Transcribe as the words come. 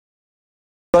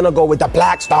Gonna go with the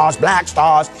Black Stars.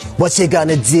 What you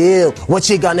gonna do? What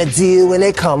you gonna do when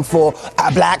they come for a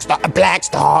Black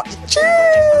Star?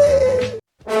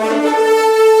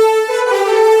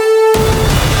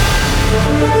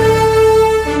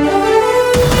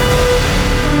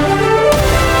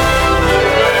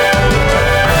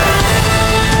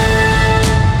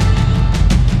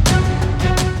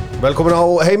 Velkomin á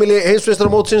heimili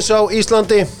heimsmeistaramótsins á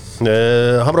Íslandi.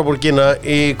 Hamraborgina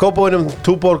í Kópavoginum,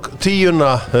 Túborg 10,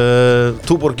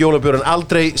 Túborg jólabjórinn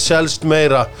aldrei selst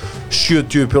meira,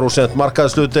 70%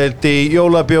 markaðshlutdeild í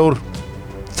jólabjór,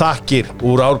 þakkir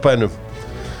úr Árbænum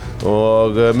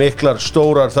og miklar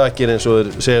stórar þakkir eins og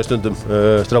þeir segja stundum.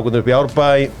 Strákunir upp í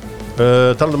Árbæ,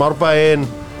 talandi Árbæinn,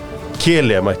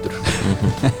 Keli mættur.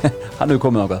 Hann hefur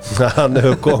komið ákvað. Hann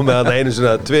hefur komið að einu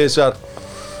sinna tvisar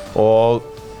og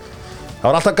það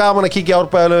var alltaf gaman að kíkja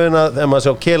Árbæjarlaugina þegar maður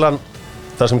sjá Kelan,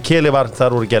 þar sem Keli var,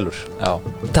 þar voru gellur. Já.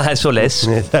 Það svoleiðis.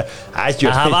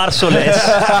 Það var svoleiðis.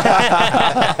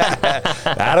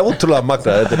 Það útrúlega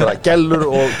magnað, þetta bara gellur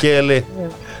og Keli,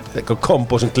 eitthvað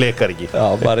kombo sem glekar ekki. Já,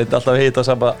 bara alltaf hitta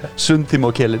sama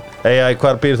sundtíma og Kelin.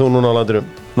 Hvar býr þú núna á landinu?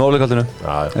 Nóleikaldinu.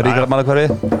 Ríkar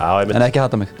mannakvarfi, en ekki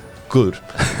hata mig. Guður.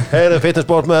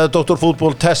 Fitnessport með Dr.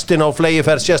 Fútból, testin á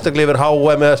flegiferð, sérstaklega yfir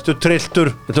HM, ertu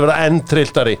trilltur, þetta verða enn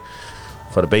trilltari.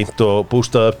 Farið beint og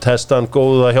bústað upp testan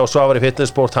góða hjá Svavari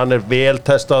Fitnessport, hann vel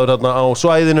testaður þarna á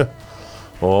svæðinu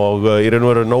og í raun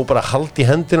og veru nóg bara haldi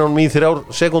hendina á 3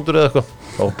 sekúndur eða eitthvað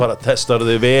og bara testar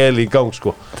þau vel í gang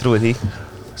sko. Trúið því.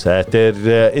 Þetta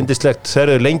yndislegt.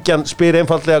 Lengjan spyr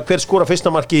einfaldlega hver skora fyrsta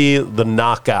marki í The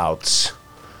Knockouts.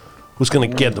 Who's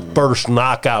gonna get the first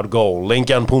knockout goal?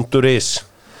 Lengjan.is.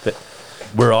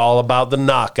 We're all about the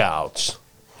knockouts.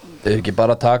 Þau ekki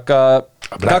bara taka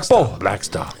Black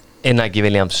Star. Inaki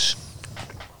Williams.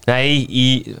 Nei,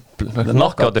 í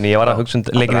knockoutinni, ég var að hugsa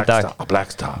leikinn í dag.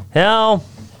 Black Star. Já.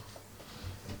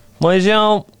 Má ég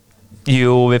sjá?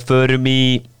 Jú, við förum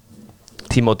í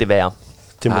Timothy Vea.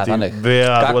 Timothy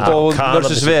Vea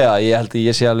versus Vea, ég held að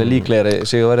ég sé alveg líklegri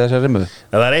sigurveri þessari rimmu.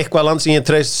 Það er eitthvað land sem ég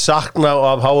treyst sakna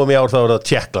af HM í ár, þá er það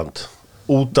Tékkland.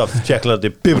 Út af Tékklandi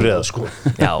bifreiða sko.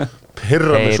 Já.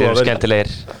 Pirra mig svo að vera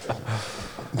skemmtilegir.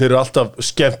 Þeir eru alltaf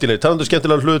skemmtilegir. Talandu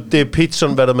skemmtilegar hluti,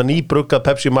 pizzan verða með nýbruggað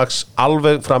Pepsi Max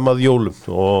alveg fram að jólum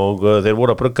og þeir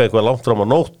voru að brugga eitthvað langt fram á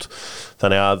nótt.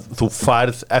 Þannig að þú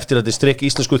færð eftir þetta strikk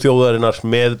íslensku þjóðarinnar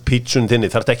með pizzun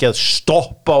þinni. Þarf ekki að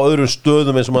stoppa á öðrum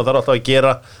stöðum eins og maður þarf alltaf að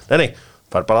gera. Nei,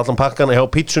 færð bara allan pakkana hjá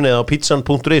pizzunni eða á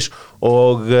pizzan.is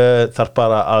og þarf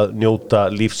bara að njóta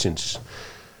lífsins.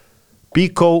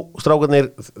 Bíkó, strákarnir,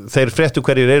 þeir fréttu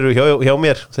hverjir eru hjá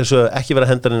mér, þeir svo ekki vera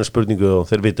að henda hennar spurningu og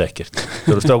þeir vita ekkert.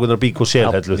 Þeir eru strákarnir Bíkó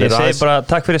Selhellu. Ég segi bara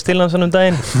takk fyrir stillansan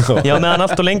daginn. Ég var með hann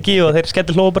allt og lengi og þeir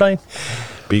skellir hlóðu bara í.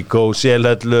 Bíkó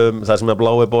Selhellu, það sem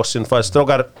blái bossinn fæst.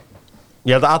 Strákar,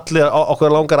 ég held að allir,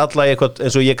 okkur langar alla í eitthvað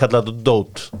eins og ég kalla þetta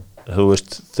dót, þú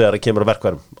veist, þegar það kemur að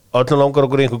verkværum. Öllum langar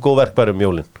okkur í einhver góð verkværum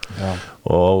jólin. Já.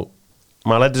 Og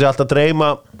maður lætur sig alltaf dreyma,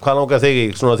 hvað langar þig í,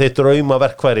 svona þitt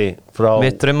draumaverkfæri frá...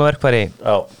 Mitt draumaverkfæri?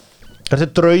 Já. Hvað er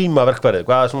þitt draumaverkfærið?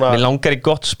 Hvað er svona... Mér langar í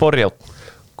gott sporját.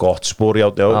 Gott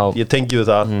sporját, já. Ég tengi við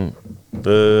það.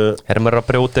 Erum við að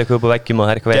brjóta eitthvað upp á veggjum og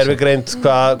það er eitthvað... Gervigreind,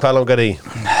 hvað langar í?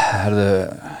 Herðu,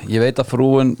 ég veit að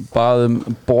frúin bað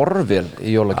borvél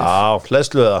í jólagjöf. Já,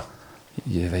 hleðslu það?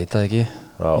 Ég veit það ekki.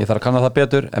 Já. Ég þarf að kanna það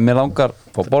betur, en mér langar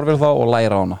fá borvél þá og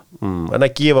læra á hana. En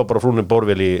að gefa bara frúnin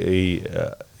borvél í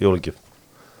jólagjöf.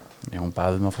 Já, hún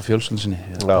baði að fá fjölskyldunni sinni.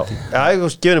 Já, ég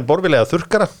gefið henni borvél eða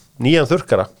þurrkara, nýjan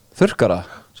þurrkara. Þurrkara?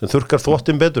 Sem þurrkar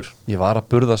þvottinn betur. Ég var að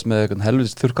burðast með eitthvað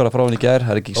helvist þurrkara frá henni í gær,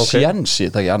 það er ekki séns í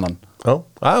þetta ekki annan. Já,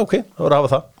 ok, það voru að hafa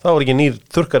það. Það voru ekki nýr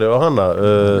þurrkari á hana,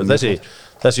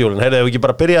 þessi jólin. Heyrðu, ef við ekki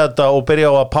bara byrja þetta og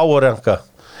byrja á að powerranka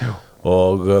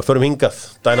og förum hingað,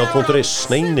 dynout.is,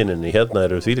 sneininni, hérna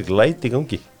eru þvílík læti í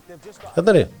gangi. Hérna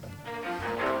er ég.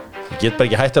 Ég get bara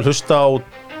ekki hægt að hlusta á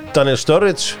Daniel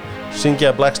Sturridge syngja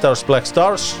Black Stars.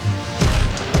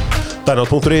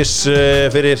 Dynout.is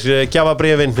fyrir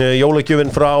gjafabréfin,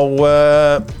 jólagjöfin frá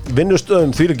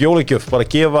vinnustöðum, þvílík jólagjöf, bara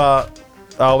gefa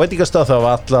á veitingastað, það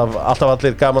var alltaf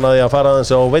allir gaman að því að fara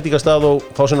aðeins á veitingastað og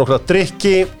fá sér nokkra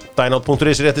drykki.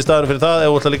 Dynout.is er rétti staðurinn fyrir það, ef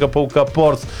þú ætlar líka að bóka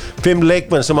borð 5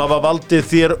 leikmenn sem hafa valdið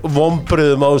þér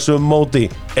vonbrigðum á þessu móti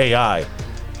AI.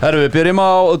 Herru, við byrjum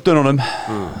á dönunum.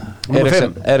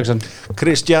 Eriksen.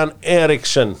 Christian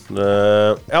Eriksen.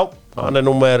 Já, hann er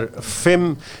númer 5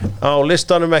 á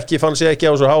listanum, fann sig ekki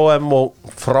á þessu HM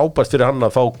og frábært fyrir hann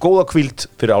að fá góða hvíld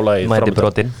fyrir álagið. Mæti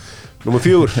brotinn. Númer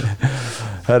 4.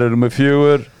 Herru, númer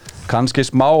 4, kannski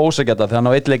smá ósækjata þegar hann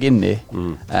á eitt leik inni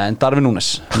en Darwin Núnes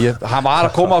hann var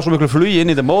að koma á svo miklu flugi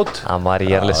inn í þetta mót hann var í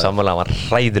erlega sammála, hann var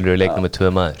hræðilegur í leiknum með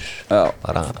 2 maður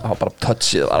bara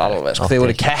touchið var alveg þeir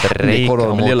voru keppni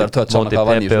hvort með lélar touch móti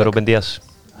Pepe og Ruben Díaz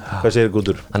hvað segir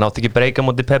Guður? hann átti ekki breyka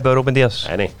móti Pepe og Ruben Díaz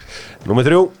Nei, númer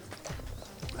 3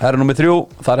 herra númer 3,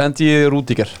 þar hendi ég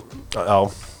Rúdiger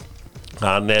Já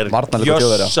hann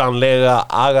gjössanlega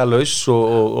agalaus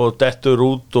og dettur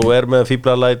út og með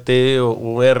fíblalæti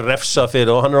og refsa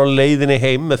fyrir og hann á leiðinni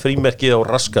heim með frímerkið á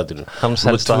raskatinu hans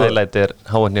helsta highlight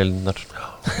háanjölunar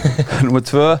Númer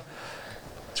 2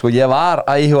 sko ég var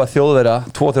að íhuga Þjóðverja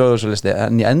 2 þjóðverðslisti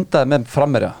en ég endaði með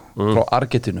frammerja frá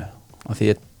Argentínu og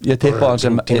því ég tippaði hann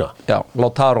sem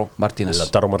Lautaro Martínez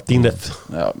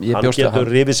hann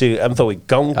getur rifið sig ennþá í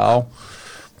gang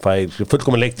fær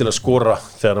fullkomin leik til að skora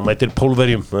þegar hann mætir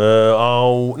Pólverjum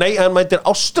hann mætir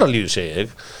Ástralíu segi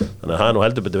ég þannig að það nú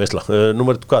heldur betur veisla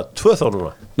númer 2 þá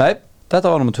núna? Nei,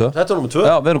 þetta var númer 2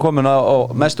 Já, við erum komin á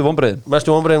mestu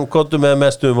vonbrigðin Kottu með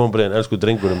mestu vonbrigðin, elsku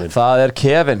drengurinn minn Það er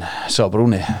Kevin, sá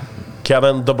Brúni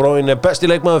Kevin De Bruyne, besti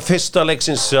leikmaður fyrsta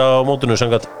leiksins á mótinu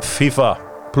samkvæmt FIFA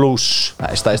Plus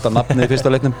stæðsta nafnið í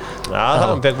fyrsta leiknum það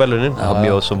hann fekk velunin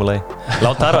mjög sumulega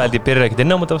Lautaro held ég byrjar ekkert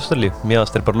inn á móti Ástralíu mér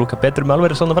ást bara lúka betur með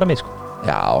alveg svona fram í sko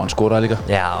já, hann skoraði líka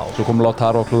svo kom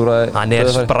Lautaro og klúraði hann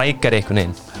sprækari einhvern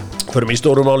veginn förum í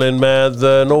stórumálin með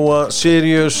Noah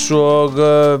Sirius og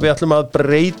við ætlum að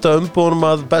breyta umbúðum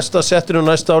að besta settinu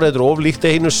næsta ári þetta er oflíkt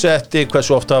einu setti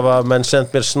hversu ofta hafa menn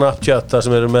sendt mér Snapchat það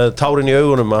sem eru með tárin í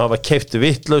augunum að hafa keypt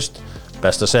vitlaust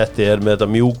besta setti er með þetta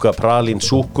mjúka pralín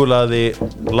súkkulaði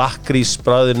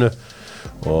lakkrísbragðinu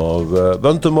og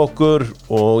vöndum okkur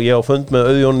og ég á fund með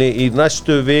Auðjóni í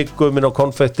næstu viku minn á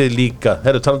konfektið líka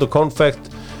herru talandi konfekt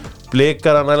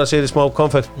blikar hann ætla sér í smá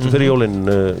konfekt fyrir jólin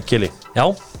Kili já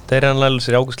þeir hann ætla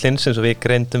sér Ágúst Lindsson og við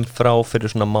greindum frá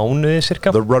fyrir svona mánuði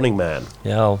cirka The Running Man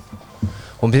já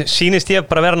og mér sýnist ég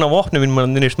bara vera hann á vopnum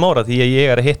minn í smára því að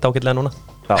ég er að hitta ágætlega núna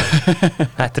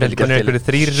þetta er líka einhverju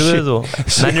 3 röð og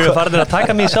menn eru farin að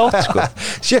taka mig í sátt sko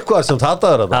sé hvað sem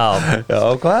tataður já,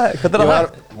 hvað er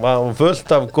það? Var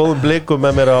fullt af góðum blikum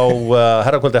með mér á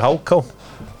herrakvöldi HK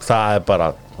það er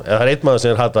bara, ef það er einn maður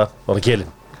sem er hata þá er það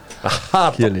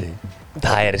Kili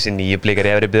það er þessi nýju blikar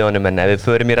í efri byggðunum en ef við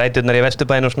förum í ræturnar í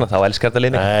Vesturbæinn og svona þá elskar þetta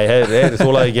liðni nei,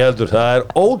 þólaði ekki heldur það er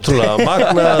ótrúlega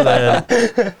magnað en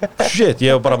shit,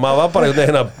 maður var bara einhvern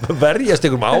veginn að verjast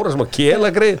einhverjum ára sem að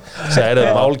kela greið segir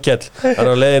það málkell, hann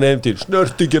er á leiðin heim til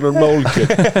snörtinginnar málkell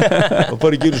og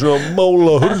bara ekki svona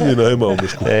mála hurðina heima á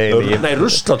mig sko nei,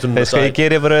 ruslatunum það ég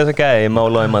gerir bara þess að gæði,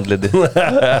 mála á mandliti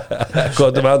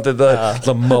gott andliti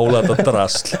það mála þetta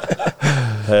drasl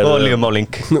olíumáling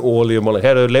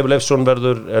herru, Leifur Leifsson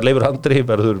Leifur Handri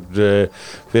verður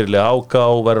fyrirlega HK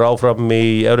verður áfram í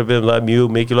Evrópum það er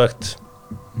mjög mikilvægt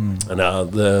þannig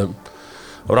að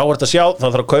það var áhvert að sjá það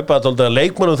þarf að kaupa þetta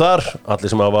leikmönnum þar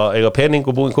allir sem hafa eiga pening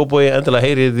og búin kópói endilega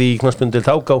heyrið í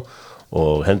knattspyrnudeild HK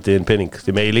og hendið inn pening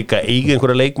þið megi líka eiga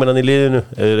einhverja leikmennan í liðinu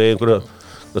eða einhverja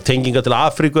tenginga til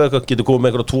Afríku eða eitthvað getur komið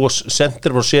með einhverja 2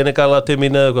 sendir frá Senegala til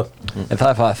mín eða eitthvað en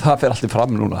það fer alltaf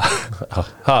fram núna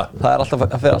það er alltaf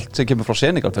það fer allt sem kemur frá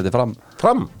Senegal fyrir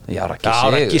fram já,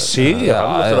 ekki sig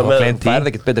það er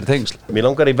ekkert betri tengsl mér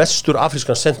langar í vestur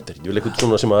afrískan sendir ég vil eitthvað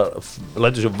svona sem að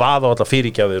læta sér vaða á alla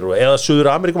fyrirgjafir eða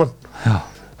Suður Ameríkumann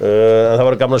en það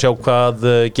var gaman að sjá hvað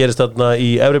gerist þarna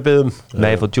í Evrópum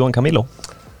nei, fór Joan Camilo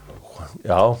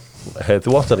já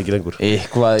þú átt það ekki lengur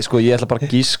eitthvað, sko, ég ætla bara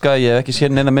að gíska ég hef ekki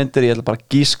séð neina myndir, ég ætla bara að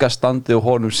gíska standið og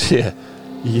honum sé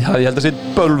ég held að sé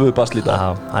bölvuð basli já,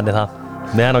 hann er það,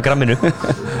 með hann á gramminu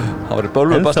það var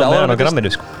bölvuð basli með hann á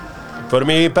gramminu sko.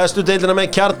 Förum í bestu deildina með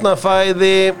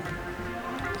Kjarnafæði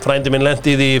frændi minn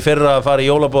lenti í því fyrra að fara í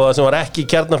jólabóða sem var ekki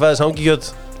Kjarnafæðis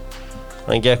hangikjöt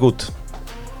hann gekk út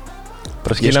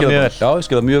bara skilja mjög vel já, ég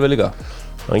skilja mjög vel líka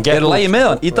er lægi með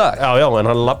hann í dag? já,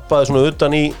 en hann labbaði svona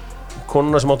utan í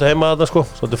konuna sem átti heima þarna sko,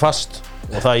 svolítið fast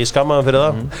og það ég skammaði hann fyrir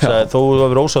það sagði, þó þú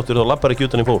hefur ósáttur þá labbar ekki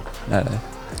utan í fór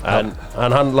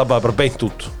en hann labbaði bara beint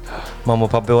út mamma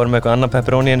og pabbi voru með eitthvað annar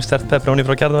pepperoni en stert pepperoni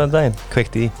frá Kjarnafæði daginn,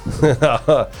 kveikti í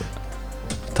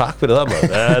takk fyrir það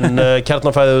maður en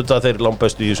Kjarnafæði auðvitað þeir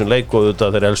langbestu í þessum leik og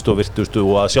auðvitað þeir elstu og virtustu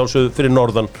og að sjálfsögðu fyrir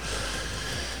norðan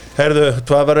herðu,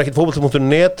 það verður ekkert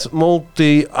fótbolti.net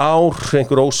móti ár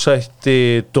einhver ósætti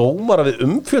dómara við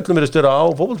umfjöllum virðist vera á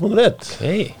fótbolti.net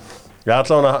já,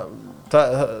 allavega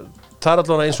það er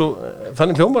allavega eins og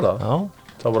þannig hljómar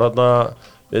það var þarna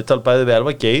viðtal bæði við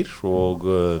Elva Geir og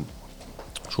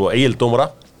svo Egil dómara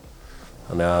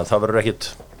þannig að það verður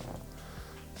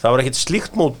ekkert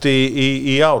slíkt móti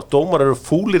í ár dómar eru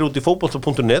fúlir út í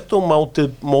fótbolta.net og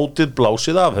mótið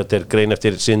blásið af þetta er grein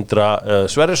eftir Sindra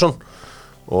Sverrisson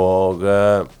og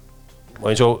og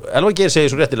eins og Elvar Geir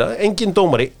segir svo réttilega, engin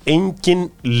dómari, engin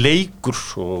leikur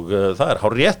og það er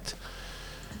hárrétt.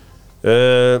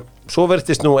 Svo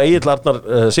verðist nú Egill Arnar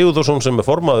Sigurðarsson sem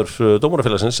formaður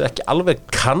dómarafélagsins ekki alveg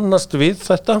kannast við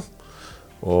þetta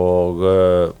og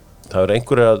það er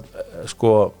einhverja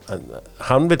sko,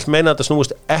 hann vill meina að þetta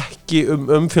snúist ekki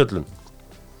umfjöllun.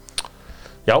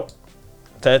 Já,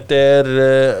 þetta er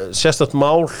sérstakt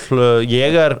mál.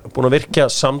 Ég er búin að virkja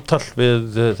samtal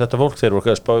við þetta fólk. Þeir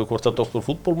voru að spáðu hvort að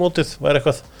doktorfútbólmótið væri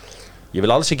eitthvað. Ég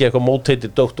vil alls ekki eitthvað mót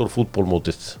heitir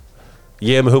doktorfútbólmótið.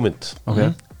 Ég með hugmynd. Okay.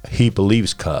 He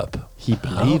Believes Cup. He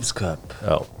Believes Cup.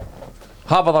 Já.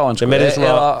 Hafa það á hans.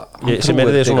 Sem er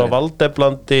því svona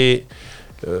valdeflandi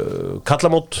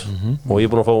kallamót og ég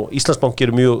er búin að fá Íslandsbanki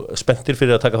eru mjög spenntir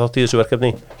fyrir að taka þátt í þessu verkefni.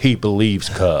 He Believes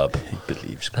Cup.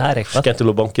 Það er eitthvað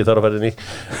skemmtilegu banki þar á ferðinni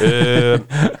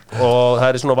og það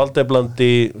er svona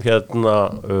valdeflandi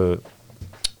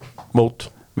mót.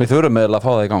 Við þurfum meðal að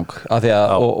fá það í gang af því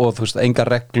að, og þú veist,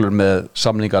 engar reglur með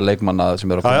samningar leikmanna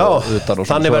sem eru að koma utan og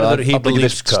þannig verður He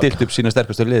Believes Cup stilt upp sína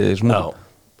sterkustu liði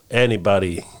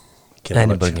anybody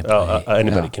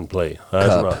can play. Það er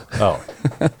svona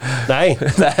Nei,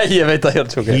 ég veit að ég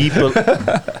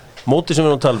móti sem við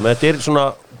erum að tala með, þetta er svona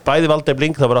bæði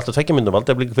valdefling, það var alltaf 2 mínútur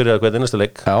valdefling fyrir að hverja einasta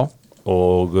leik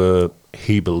og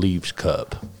He Believes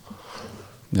Cup.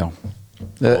 Já.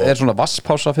 Er svona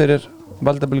vasspása fyrir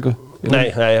valdeflingu? Nei,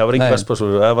 það var ekki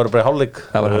vasspása, það var bara hálfleik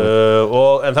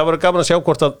en það var gaman að sjá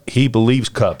hvort að He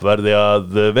Believes Cup verði að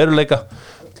veruleika.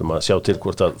 Að sjá til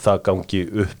hvort að það gangi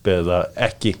upp eða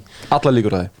ekki. Allar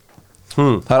líkur á því.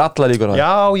 Það er allar líkur á því.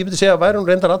 Já, ég myndi segja að værum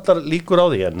reyndar allar líkur á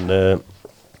því en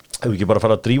ef við ekki bara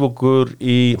fara að drífa okkur ef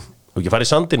við ekki fara í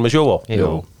sandinn með sjóvá.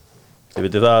 Jú. Ég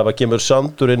veit það að ef það kemur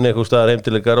sandur inn eitthvað staðar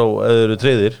heimtilegar og eða eru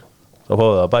treiðir þá fáum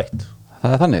við það bætt.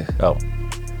 Það er þannig? Já.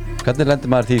 Hvernig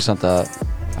lendir maður því samt að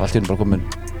allt í einu bara komin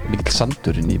mikill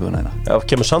sandur inn í íbúðuna? Já,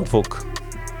 kemur sandfók.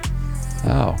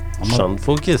 Já.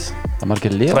 Sandfókið. Það maður ekki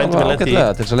lifa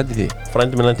ágætlega til þess að lendi því.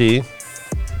 Frændi minn lendi í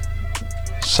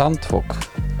Sandfók.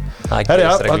 Það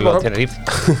gerist reglulega á Tenerife.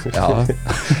 Já.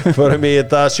 Förum í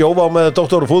þetta sjóvá með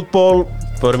doktorfútból,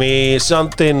 förum í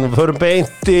sandinn, förum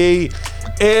beint í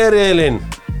erilinn.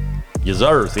 Yes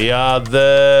sir, því að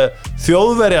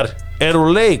Þjóðverjar eru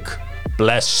úr leik.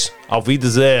 Bless, auf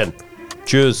Wiedersehen.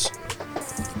 Tschüss.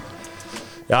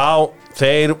 Já,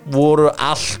 þeir voru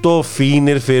allt of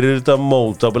fínir fyrir þetta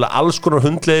mót. Það var alls konar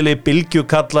hundleiðilegi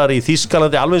bylgjukallar í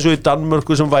Þýskalandi, alveg eins og í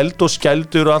Danmörku sem vældu og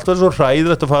skældur og allt var svo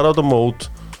hræðilegt að fara á þetta mót.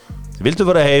 Þið vildu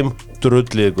fara heim,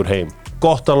 drullið ykkur heim.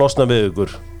 Gott að losna við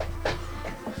ykkur.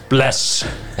 Bless.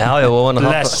 Já, og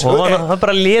hann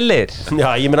bara lélir. Já,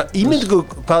 ég meina, ímyndu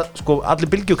hvað, sko,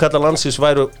 allir bylgjukallar landsins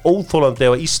væru óþólandi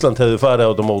ef að Ísland hefði farið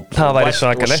á þetta mót. Það væri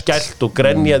svakalegt. Og skælt og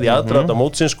grenjað í aðdraganda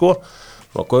mótsins, sko.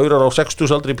 Svona gaurar á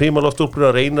 60 aldri í prímalofturpur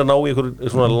að reyna að ná í einhver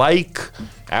svona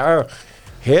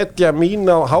hetja mín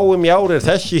á HM í ári er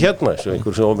þessi hérna, svo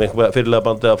einhver fyrirlega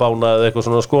bandi að fána eða eitthvað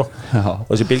svona sko.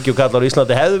 Og þessi bylgjukallar á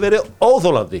Íslandi hefðu verið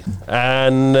óþólandi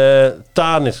en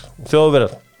Danir,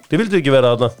 Þjóðverjar, þið vildu ekki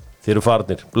vera þarna, þið eru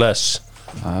farnir, bless.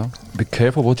 Be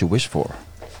careful what you wish for.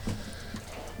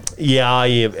 Já,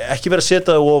 ég ekki verið að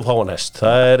setja það of háan hest.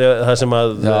 Það er það sem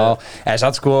að Já,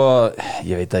 satt sko,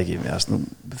 ég veit ekki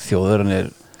Þjóðverjan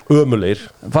er ömulegir.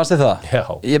 Fannst þið það? Já.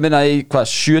 Ég meina í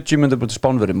 70 mínútur brútið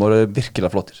Spánverjum og eru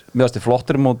virkilega flottir. Mér fannst þið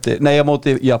flottir á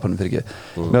móti Japanum fyrir ekki.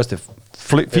 Mér fannst þið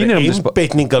fínir á móti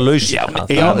einbeitingalaus.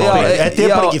 Þetta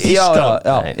er bara ekki Þýskaland.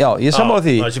 Já, ég sammála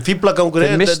því. Þessi fíblagangur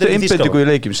þeir mistu einbeitingu í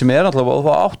leikjum sem er alltaf og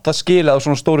það átt að skila á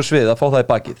svona stóru svið að fá það í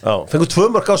bakið. Já, fengur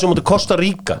 2 mörk á sem móti Costa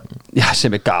Rica. Já,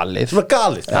 sem er galið.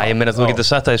 Já, ég meina þú getur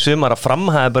sett það í sumar að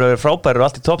framhæði bara verið frábærir og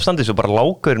allt í toppstandi svo bara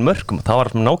lágur mörkum. Það var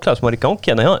nákvæmlega sem var í gangi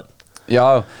hérna hjá þeim. Já.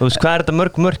 Þú veist, hvað er þetta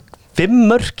mörk? 5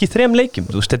 mörk í 3 leikjum.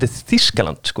 Þú veist, þetta er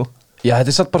Þýskaland, sko. Já,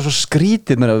 þetta er satt bara svo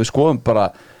skrítið með að við skoðum bara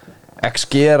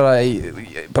XG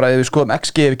bara ef við skoðum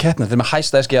XG yfir keppnina þeir með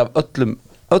hæsta XG af öllum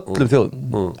þjóðum.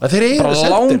 Bara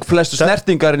langflestu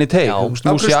snertingarinn í teig.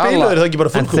 Ákveð spilaður það ekki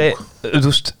bara fullkúk. Þú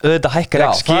veist, auðvitað hækkar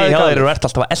XG hjá þeir eru ert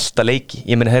alltaf að elsta leiki.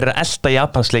 Ég meina, þeir eru að elsta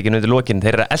Japansleikinu undir lokinu.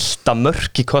 Þeir eru að elsta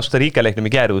mörk í Costa Rica leiknum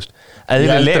í gær, þú veist.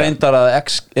 Ég held reyndar að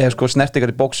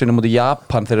snertingar í bóksinu mútið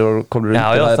Japan þeir eru komin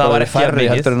undir að það var færri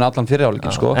heldur en allan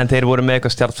fyrirháleikin, sko. En þeir voru með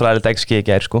eitthvað stjartfræðilegt XG í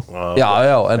gær, sko. Já,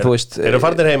 en þú veist,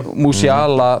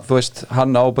 Musiala, þú veist,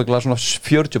 hann ábyggla svona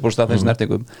 40% af þeim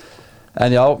snertingum. En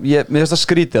já, mér finnst það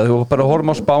skrítið að þú bara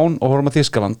horfum á Spán og horfum á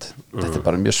Þýskaland. Þetta er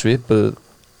bara mjög svipuð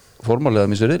formálega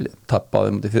með þessu riðli. Tappaði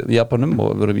mútið Japanum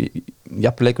og við vorum í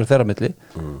jafnleikur þeirra milli.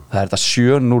 Það er þetta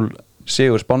 7-0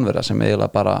 sigur Spánverja sem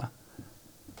eiginlega bara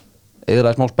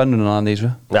eða smá spennuna hann í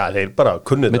þessu. Já, þeir bara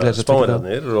kunnið Milli það, þess að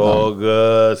Spánverjarnir og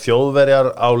Þjóðverjar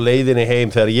á leiðinni heim.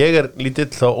 Þegar ég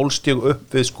lítill þá ólst ég upp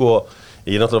við sko,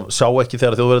 ég náttúrulega sá ekki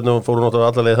þegar Þjóðverjarnir fóru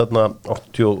náttúrulega alla leið þarna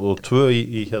 82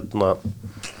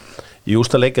 í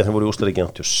úrslitaleiki, þeir voru í úrslitaleiki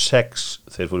 86,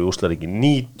 þeir fóru í úrslitaleiki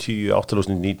 90,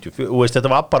 894, og veist, þetta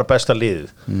var bara besta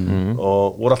liðið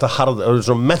og voru alltaf harðir,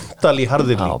 svona mentali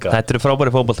harðir líka. Þetta eru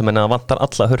frábæri fótboltamenn að það vantar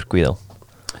alla hörku í þá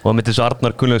og með þessu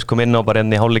Arnar Gunnlaugs kom inn á bara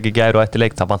enn í hálfleik í gær og eftir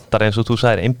leik, það vantar eins og þú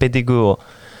sagðir einbeitingu og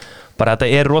bara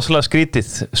þetta rosalega skrítið.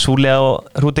 Súle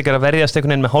og Rúdikar að verjast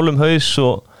einhvern veginn með hálfum haus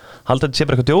og halda þetta sé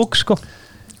bara eitthvað djók sko.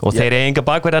 Og þeir eru enga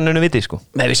bakverðaninu viti sko.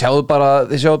 Nei, þið sjáðu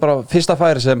bara fyrsta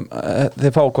færi sem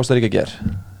þeir fá Costa Rica ger.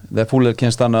 Þegar Fúlir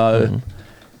kynst hann að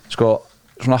sko,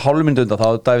 svona hálfmyndu undan þá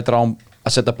er David Raum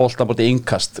að setja boltan bort í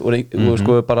innkast og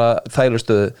sko bara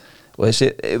þægilegstöðu og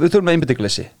þessi, við þurfum með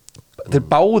einbeitingleysi. Þeir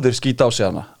báðir skýta á sig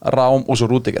hana, Raum og svo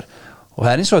Rúdikar. Og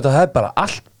það eins og þetta hefði bara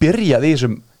allt byrjað í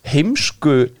þessum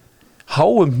heimsku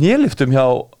háum hnéliftum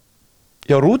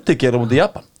hjá Rúdikar á múti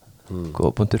Japan.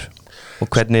 Góða punktur. Og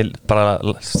hvernig bara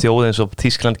þjóð eins og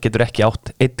Þýskaland getur ekki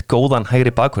átt eitt góðan hægri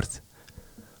bakvörð.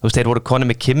 Þú veist, þeir voru konum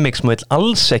með Kimmich sem vil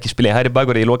alls ekki spila í hægri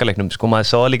bakvörði í lokaleiknum, sko, maður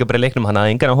sá það líka bara í leiknum, hann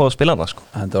hafði engan áhuga að spila hana, sko.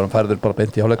 En það var hann færður bara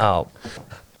beint í hálfleik.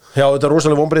 Já, þetta er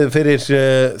rosalega vonbrigði fyrir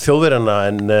Þjóðverjana,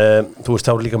 en þú veist,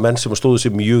 það voru líka menn sem stóðu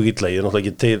sér mjög illa. Ég er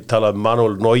náttúrulega ekki talað um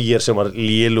Manuel Neuer sem var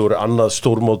lélugur, annað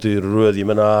stórmótið í röð, ég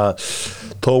meina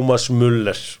Thomas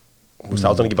Müller. Þú veist,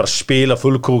 áttan ekki bara að spila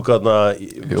fullkúk sko,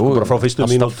 bara frá fyrstu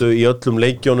mínútu í öllum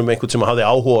leikjónum, einhvern sem hafði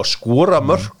áhuga að skora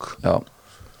mörk. Já,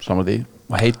 saman því.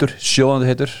 Og heitur, sjóðandi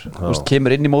heitur, þú veist,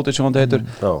 kemur inn í mótið sjóðandi heitur.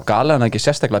 Gali hann ekki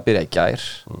sérstaklega að byrja í gær.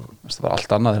 Það var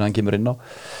allt annað þegar hann kemur inn á.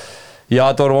 Já,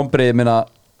 þetta var vonbrigði, minna,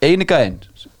 eini gæinn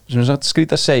sem er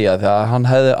skrítið að segja þegar hann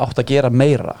hefði átt að gera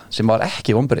meira sem var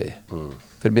ekki vonbrigði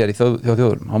fyrir mér í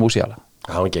þjóðurum, hann Musiala.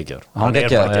 Hann geggjar. Hann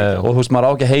geggjar, og þú veist, maður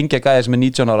á ekki að hengja gæði sem er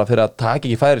 19 ára fyrir að taka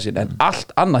ekki færi sín, en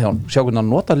allt annað hjá hann, sjá hvernig hann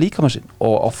nota líkamann sinn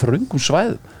og á þröngum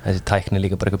svæðum. Þessi tækni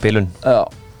líka bara eitthvað bilun. Já.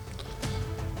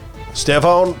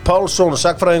 Stefán Pálsson,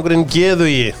 sagnfræðingurinn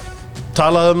Geðugi,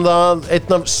 talaði það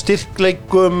einn af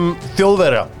styrkleikum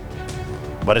Þjóðverja.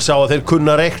 Ég sá að þeir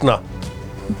kunna reikna.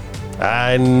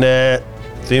 En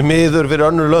því miður fyrir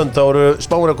önnur lönd, þá eru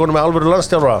Spánverjar konur með alvöru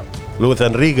landstjálfara, Luis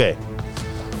Enrique,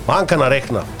 og hann kann að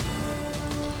reikna.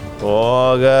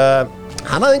 Og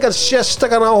hann hafði engan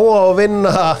sérstakann áhuga á að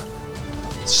vinna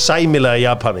sæmilega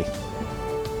Japani.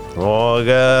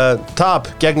 Og tap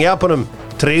gegn Japanum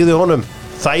tryggði honum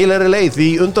þægilegri leið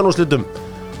í undanúrslitum.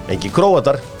 Engin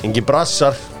Króatar, engin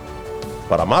Brassar,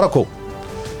 bara Marokko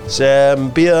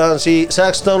sem bíða hans í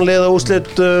 16 liða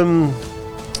úrslitum.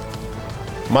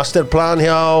 Masterplan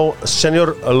hjá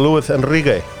senior Luis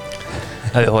Enrique.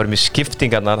 Ef við horfum í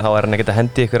skiptingarnar þá hann ekkert að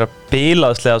hendi ykkur að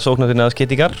bilaðslega sóknarfinna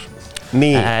skiptingar.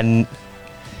 En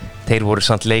þeir voru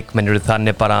samt leikmennir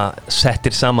þannig bara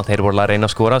settir saman, þeir voru að reyna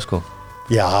að skora sko.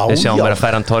 Já, við sjáum bara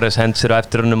Ferran Torres hendur á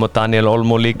eftir honum og Daniel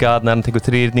Olmo líka þegar hann tekur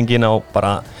þrýrningin og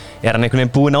bara er hann einhvern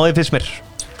veginn búinn á því fyrst mér.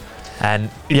 En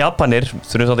Japanir,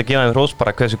 þurfum svolítið að gefa þeim hrós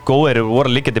bara hversu góðir voru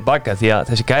að liggja tilbaka því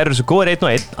að þessi gæri eru svo góðir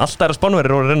 1-1, alltaf er að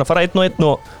Spánverjar voru að reyna að fara 1-1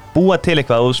 og búa til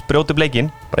eitthvað og sprjóta upp leikinn,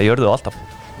 bara gjörðu það alltaf.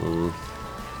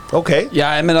 Ok. Já,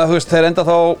 ég meina, þú veist, þeir enda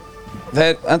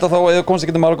þá eða komst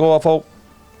ekki til Marokko að fá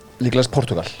líklegast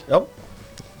Portugal. Já.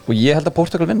 Og ég held að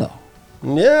Portugal vinna þá.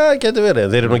 Já, getur verið,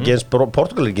 þeir eru nú ekki eins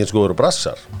Portugal ekki eins góður og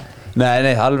Brassar.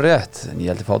 Nei, alveg rétt, en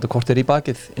ég held að fátu kortir í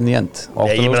bakið inn í end.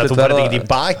 Ég meina að þú færði ekki í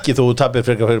bakið þú tapir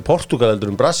frekar fyrir Portugal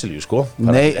heldur Brasilíu, sko.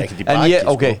 Nei, en ég,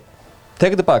 ok,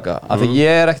 tekur tilbaka, af því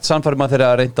ég er ekkert sannfærður með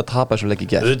þeirra að reynda að tapa þessu leik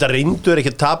í gerð. Þetta reyndur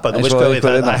ekki að tapa, þú veist hvað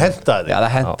við, það hentaði þig. Já,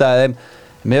 það hentaði þeim,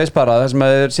 mér veist bara, það sem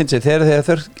að þeir sínt sig,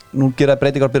 þegar nú gera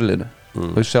breytingar á byrjuleginu,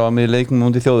 þú sjá að mér í leiknum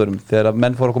undir Þjóðurum, þegar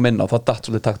menn fóru að koma inn á, þá datt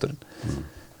svolítið takturinn.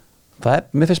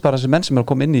 Mér finnst bara þessi menn sem er að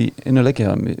koma inn í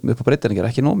leikina upp á breytingar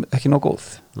ekki nóg góð.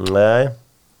 Nei,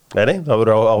 það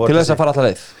verður á til þess að fara alla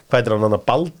leið. Hvað er hann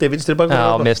Baldi vinstri bakur?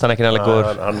 Já, mér finnst hann ekki nægilega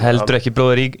góður, heldur ekki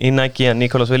bróður í Nike en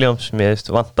Nicolas Williams, mér finnst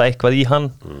vanta eitthvað í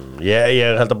hann.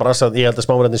 Ég held að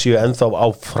Spánverjarnir séu ennþá á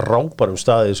frábærum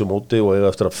staði þessu móti og eiga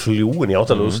eftir að fljúin í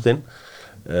áttalegustinn.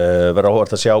 Verður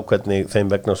áhugavert að sjá hvernig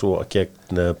þeim vegna svo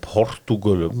gegn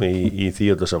Portúgölum í því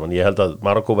öllu saman. Ég held að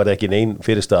Marokko verði ekki neinn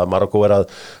fyrirstað, Marokko verði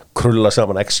að krulla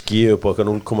saman XG upp á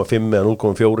 0,5 eða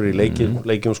 0,4 í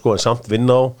leikjum sko, en samt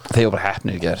vinna á. Þeir eru bara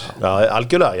heppnir í gerð. Já,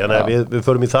 algjörlega, við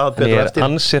förum í það betur eftir. En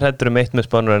ég ansir hættur eitt með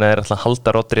Spánur en það er alltaf að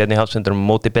halda Rodri hérna í hálfsendurum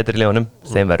móti betri legunum,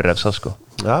 þeim verður refsað sko.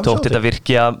 Tótt þetta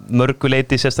virki að mörgu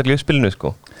leiti sérstaklega í spilinu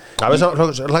sko. Já, við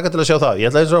hlakka til að sjá það. Ég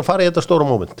ætla að fara í þetta stóra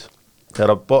moment.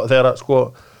 Þegar sko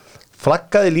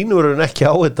flaggaði línurinn ekki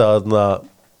á þetta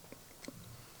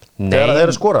þegar þeir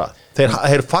eru skorað.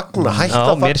 þeir fagna, hætta að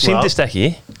fagna. Mér sýndist ekki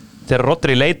þegar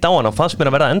Rodri leit á hann og fannst mér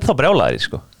að verða ennþá brjálæðir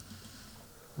sko.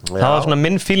 Það var svona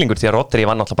minn feelingur því að Rodri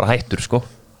var náttúrulega bara hættur sko.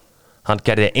 Hann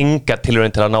gerði engar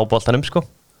tilraun til að ná boltanum sko.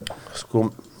 Sko,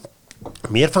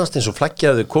 mér fannst eins og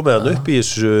flaggjaði komið hann upp í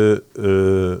þessu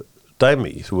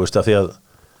dæmi, þú veist að því að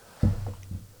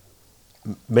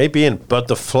maybe in, but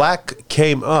the flag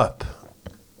came up.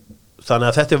 Þannig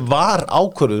að þetta var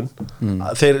ákvörðun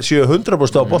að þeir séu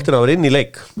 100% á boltina að vera inn í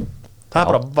leik. Það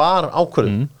bara var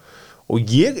ákvörðun og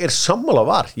ég sammála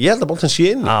var, ég held að boltin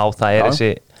sé inn í. Já, það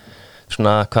þessi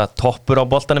svona hvað toppur á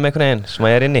boltanum einhvern veginn sem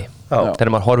er inni þegar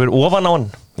maður horfir ofan á hann.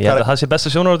 Ég held að það sé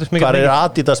besta sjónarhorn. Hvað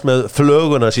Adidas með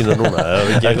flöguna sína núna?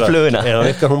 Flöguna? Eða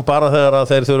virkar hún bara þegar að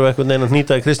þeir þurfa einhvern veginn að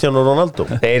hnýta í Cristiano Ronaldo?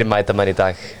 Þeir mæta mann í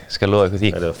dag, skal lofa ykkur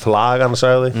því. Flagan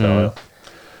sagði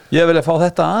Ég vilja fá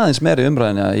þetta aðeins meiri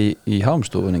umræðina í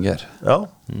hámstofunni ger. Já.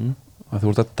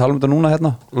 Þú ert að tala þetta núna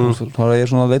hérna. Þá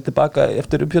ég svona leit tilbaka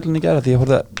eftir umfjöllunni ger því ég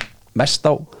horfði mest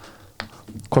á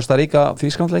Costa Rica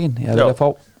Þýskalandsleikinn. Ég vilja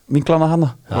fá vinklana hana.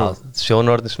 Já,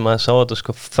 sjónarhorn sem maður sá þetta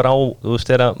sko frá, þú veist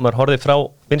þegar maður horfði frá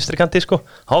vinstri kanti sko,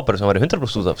 það var bara sem væri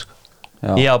 100% út af sko.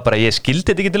 Ég skildi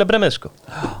þetta ekki til að brenna með sko.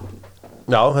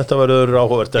 Já, þetta verður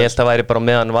áhugavert. Ég held að væri bara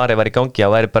meðan var í gangi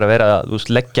að væri bara verið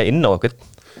að leggja inn á okkur.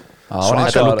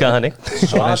 Þetta lúkaði þannig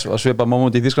að svipa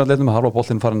moment í Þýskalandleiknum halva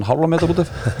boltinn farin halva metra út af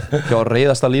hjá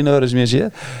reiðasta línuöðri sem ég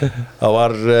sé. Það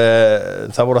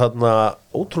voru þarna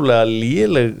ótrúlega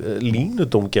léleg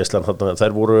línudómgæslan þarna,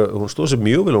 hún stóð sér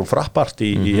mjög vel frappart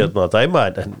í dæma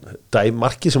en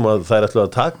dæmarki sem að þær ætlu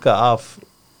að taka af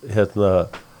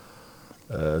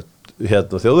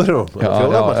þjóðverjum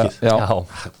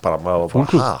bara maður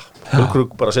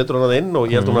Fulkrug bara setur hann inn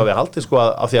og ég held að hún hafi haldið sko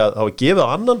af því að það var gefið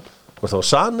á annan það var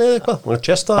Sani eða eitthvað, maður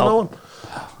chestaði hann á hann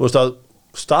þú veist að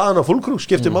staðan á Fulkrug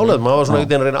skipti málið, maður var svona einhvern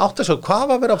veginn að reyna átt þess að hvað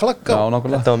var verið að flagga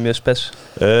þetta var mjög spes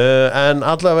en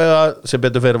allavega sem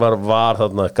betur fyrir var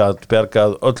þarna gat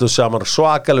bjargað öllu saman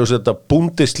svakalega þetta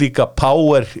Bundesliga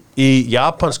power í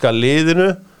japanska liðinu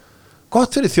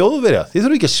gott fyrir Þjóðverja, þið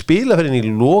þurfum ekki að spila fyrir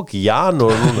í lok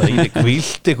janúar núna, þið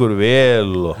kvílt ykkur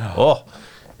vel og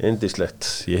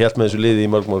indislegt, ég held með þessu liði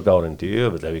í mörg árin,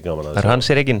 djöfull hef ég gaman að það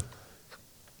hans ekki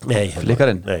Nei,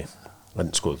 flikarinn? Nei, en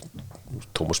sko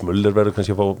Tómas Müller verður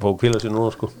kannski að fá kvíla sér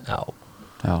núna sko Já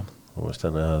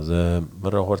Þannig að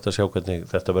verður áhvert að sjá hvernig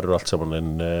þetta verður allt saman en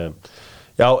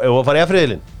já, ef við fara í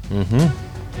F-riðilinn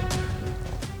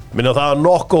Minna það að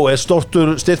Nokko stórtur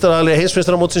styrktaraðili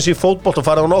heimsmeistaramótsins í fótbolta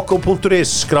farið á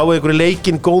nokko.is skráið ykkur í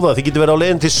leikinn góða þið getur verið á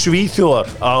leiðin til Svíþjóðar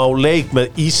á leik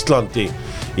með Íslandi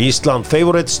Ísland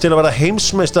favorites til að verða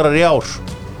heimsmeistarar í ár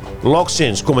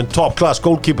loksins kominn top class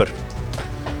goalkeeper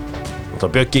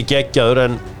það Bjöggi geggjaður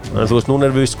en þú veist, núna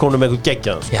við vist konum með eitthvað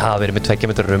geggjaður Já, við erum með 2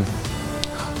 metra rum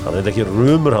hann ekki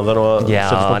rumur, hann þarf að Já,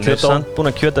 hann samt búin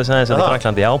að kjöta sig aðeins í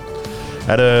Fraklandi, já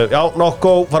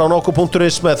Nokko, fara á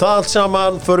nokko.is með það allt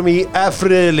saman, förum í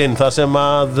F-riðilinn þar sem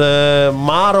að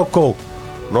Marokko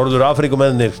Norður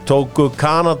Afríkumennir tóku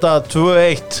Kanada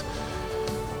 2-1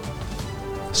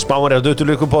 Spánverjar duttu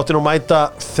lykkupottin og mæta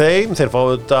þeim þeir fá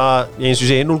þetta, eins og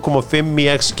sé 0,5 í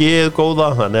XG góða,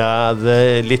 þannig að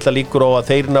litla líkur á að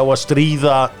þeir ná að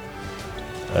stríða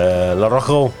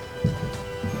Larocco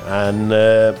en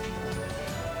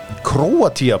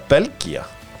Króatía, Belgía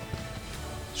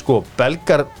sko,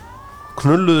 belgar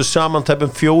knulluðu saman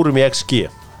tæpum 4 í XG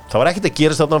það var ekkert að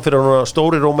gerast þarna fyrir að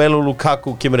stóri Romelu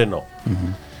Lukaku kemur inn á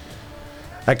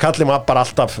en kallið maður bara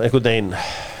alltaf einhvern veginn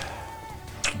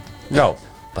já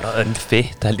bara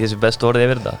unfitt held ég þessi bestu orðið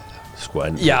yfir þetta sko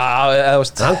en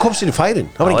hann kom sér í færin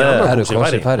hann var ekki annar kom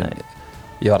sér í færin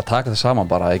ég var að taka það saman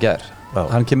bara í gær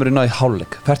hann kemur inn á í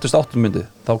hálfleik 48 myndu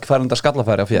þá fær hann þetta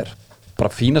skallafæri á fér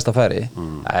bara fínasta færi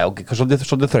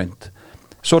svolítið þrönd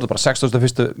svo er þetta bara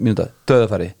 61. mínúta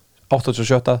döðafæri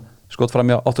 87. skot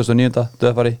framjá 89.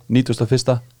 döðafæri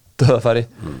 91. döðafæri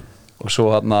og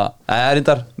svo hann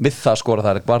reyndar við það skora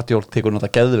þar Guardiol tekur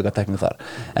náttúrulega geðvika teknið þar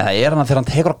en það hann þegar hann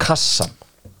tekur á kassan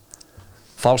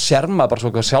þá sér maður bara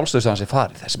svo sjálfstöðs að hann sé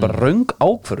farið þessi bara röng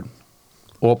ákvörun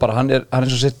og bara hann er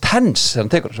eins og sér tens þegar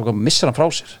hann tekur svo missar hann frá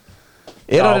sér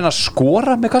hann að reyna að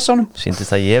skora með kassanum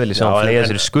síndist að ég vil í saman flega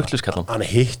þessari skuttluskallan hann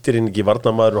hittir inn ekki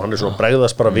varnarmaður og hann er svona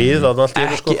bregðast bara við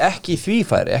ekki í því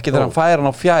færi ekki þegar hann færi hann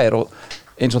á fjær og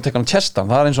eins og hann tekur hann chestan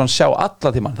það er eins og hann sjá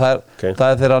alla tíman það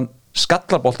er þegar hann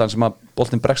skallar boltan sem að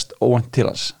boltin bregst óvænt til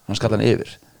hann skallar hann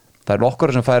yfir það er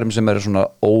nokkur sem færum sem eru svona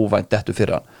óvænt dettu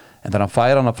fyrir hann en þegar hann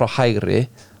færi hann frá hægri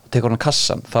og tekur hann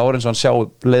kassan þá er eins og hann sjá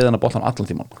leiðina boltan allan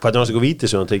tíman hvað er það eitthvað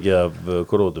víti sem hann tekið af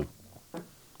Króatum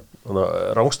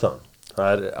rángstæðan það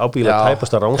er ábyggilega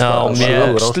tæpasta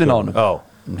rángstæðan öxlin á honum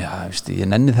Já, ég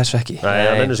nenni þessu ekki. Nei,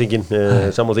 það nennir sig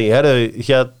enginn saman því. Herðu,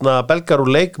 hérna belgar úr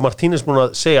leik, Martínez búin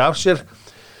að segja af sér.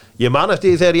 Ég man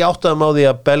eftir því þegar ég áttaði á því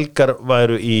að belgar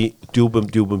væru í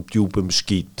djúpum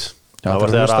skít. Já,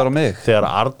 það var þegar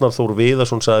Arnar Þór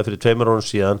Viðarsson sagði fyrir 2 árum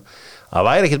síðan að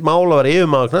væri ekkert mál að vera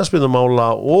yfirmaður knattspyrnumála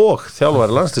og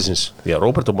þjálfari landsliðsins. Því að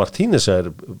Roberto Martínez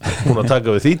búin að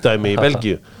taka við því dæmi í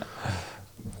Belgíu.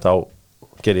 Þá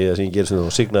gerði ég það sem ég gerði sem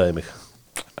og signaði mig.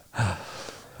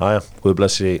 Æja, Guð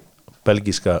blessi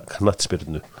belgíska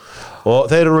knattspyrnu. Og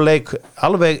þeir eru leik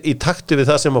alveg í takti við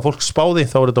það sem að fólk spáði,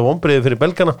 þá er þetta vonbrigði fyrir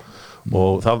belgana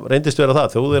og það reyndist vera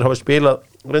það, þó þeir hafa spilað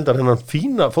reyndar hennan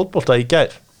fína fótbolta í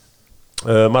gær.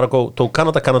 Marokko tók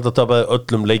Kanada tapaði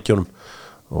öllum leikjónum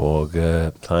og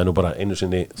það er nú bara einu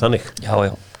sinni þannig. Já.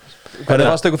 Hvernig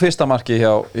varst ykkur fyrsta marki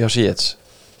hjá Sietz?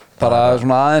 Bara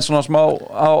svona aðeins svona smá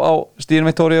á Stíðin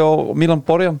Vittori og Milan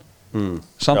Borjan?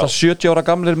 Samt að 70 ára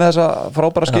gamlir með þessa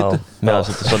frábæra skyttu. Já,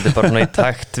 þetta svolítið bara svona í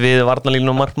takt við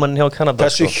varnarlínu og markmann hjá Kanada.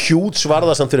 Þessu hjúts var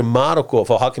það samt fyrir Marokko að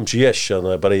fá Hakim Ziyech,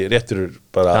 þannig að bara í réttur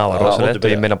bara. Já, rosa rétt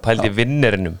og ég meina pældi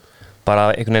vinnerinum. Bara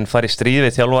einhvern veginn fara í stríð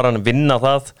við þjálfaran, vinna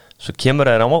það, svo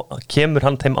kemur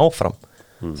hann þeim áfram.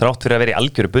 Þrátt fyrir að vera í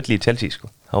algjöru bulli í Chelsea,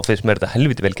 sko. Þá finnst mér þetta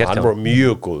helviti vel gert. Hann var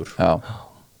mjög góður. Já.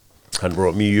 Hann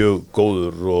var mjög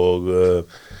góður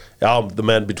og the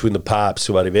man between the paps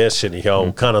var í vesinni hjá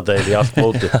Kanada í allt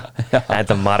móti.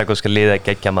 Þetta Marokkóska liðið að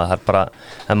gegja maður, það er bara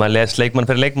ef maður les leikmann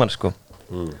fyrir leikmann, sko.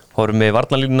 Horfum við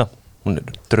varnarlínuna, hún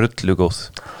er drullu góð.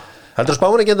 Heldur að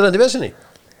Spáni getur þetta í vesinni?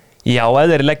 Já, ef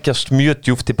þeir leggjast mjög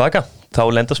djúpt tilbaka, þá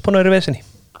lenda Spánverjar í vesinni.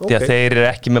 Því að þeir eru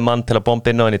ekki með mann til að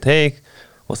bomba inn á henni teig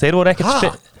og þeir voru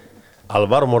ekkert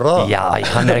Alvaro Morata? Já,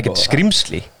 hann er ekkert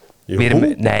skrimsli.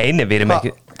 Nei, við erum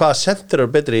ekki. Hvaða sentur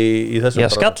eru betri í þessum? Já,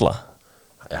 skalla.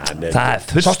 Það er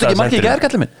fullt Sástu ekki markið í gær,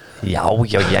 kallinn minn? Já,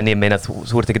 en ég meina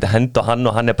þú ert ekki að henda hann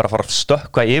og hann er bara að fara að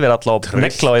stökkva yfir alla og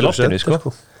negla á í loftinu,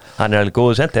 sko. Hann er alveg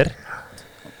góðu senter.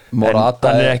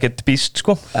 Morata hann er ekkert býst,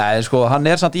 sko. Nei, sko,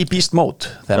 hann er samt í beast mode.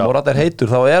 Þegar Morata er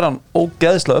heitur, þá er hann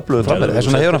ógeðslega öflugur frammeir.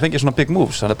 Þess vegna hefur hann fengið svona big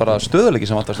moves. Hann er bara stöðuleiki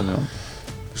sem vantar stundum.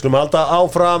 Skulum halda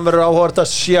áfram, verður áhugavert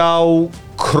að sjá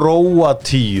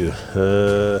Króatíu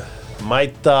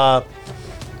mæta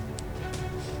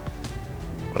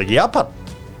var ekki Japan?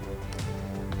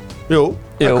 Jú,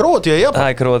 Króatía Japan. Það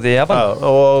er Króatía Japan.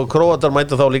 Og Króatar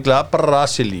mæta þá líklega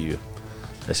Brasilíu.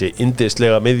 Þessi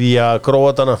yndislega miðja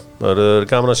Króatana. Það er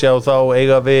gaman að sjá þá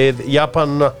eiga við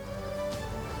Japanna.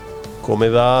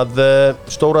 Komið að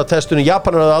stóra testunum.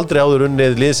 Japanar hafði aldrei áður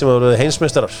unnið lið sem hafa verið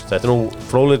heimsmeistarar. Þetta er nú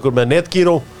fróðleikur með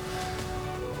NetGiro.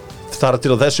 Það er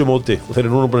til á þessu móti og þeir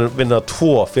eru núna búin að vinna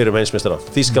 2 fyrir heimsmeistara.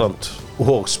 Þýskaland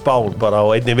og Spán bara á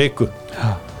einni viku.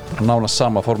 Já, bara nánast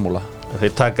sama formúla.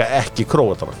 Þeir taka ekki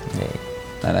Króatana.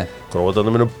 Nei.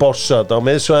 Króatana munum bossa þetta á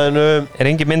miðsvæðinu. Er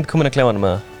engin mynd komin að klefanum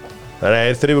með það?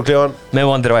 Nei, þrýfuklefan. Með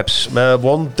Wonder Vibes. Með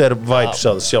Wonder Vibes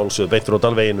að sjálfsögðu, beittur á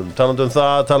dalveginum. Talandum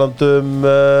það, talandum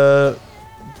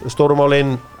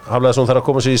stórumálinn. Hafleðarsson þarf að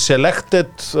koma sér í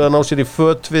Selected, að ná sér í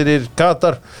föt fyrir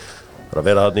Katar. Það er að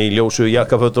vera þarna í ljósu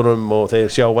jakkafötunum og þeir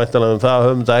sjá væntanlega það,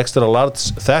 höfum þetta extra large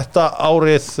þetta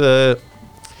árið.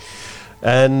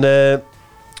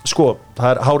 Sko, það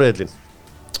er háriðlinn.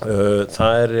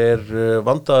 Það er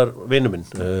vandar vinur minn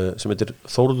sem heitir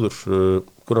Þórður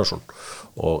Gunnarsson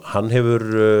og hann hefur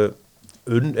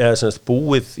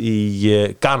búið í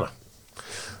Ghana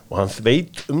og hann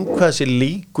veit hvað þessi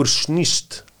leikur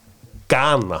snýst.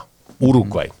 Ghana,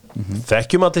 Uruguay.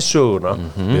 Þekkjum að til söguna,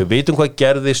 við veitum hvað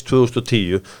gerðist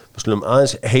 2010, við slum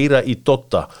aðeins heyra í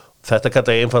Dotta. Þetta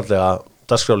kalla ég einfaldlega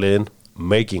dagskráliðin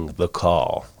Making the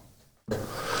Call.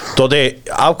 Dotti,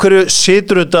 af hverju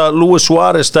situr þetta Luis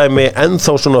Suárez dæmi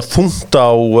ennþá svona þungt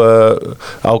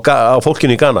á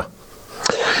fólkinu í Ghana?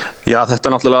 Já, þetta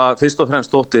er náttúrulega fyrst og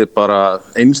fremst Dotti bara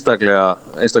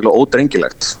einstaklega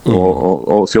ódrengilegt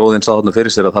og þjóðin sá þarna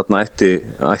fyrir sér að þarna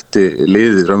ætti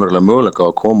liðið raunverulega möguleika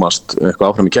að komast eitthvað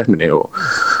áfram í keppninni og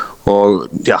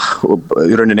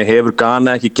í rauninni hefur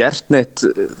Ghana ekki gert neitt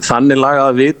þannig lagað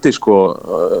að viti sko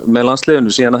með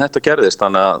landsliðinu síðan að þetta gerðist,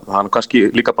 þannig að hann kannski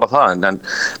líka bara það en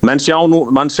menn sjá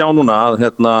núna að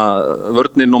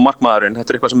vörnin og markmaðurinn, þetta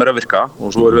er eitthvað sem er að virka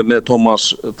og svo erum við með Thomas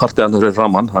Partey fyrir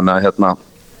framann, þannig að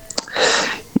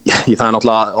það er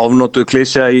náttúrulega ofnotuð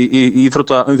klisja í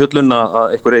íþróttaumfjöllun að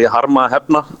einhver eigi harma að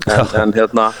hefna en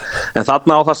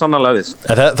þarna á það sannarlega við.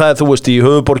 Það er, þú veist, í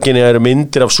höfuborginni eru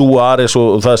myndir af Suárez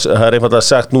og það er einfaldlega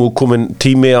sagt nú komin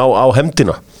tími á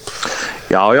hefndina.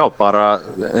 Já, bara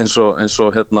eins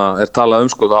og hérna talað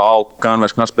sko þá á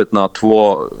ganversk knattspyrna 2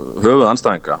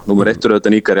 höfuðandstæðinga. Númer 1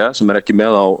 auðvitað Nígería sem ekki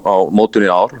með á mótinu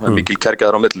í ár, mikil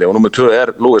kergjaður á milli og númer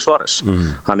 2 Luis Suárez.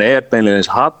 Hann beinleiðis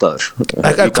hataður.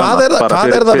 Hvað er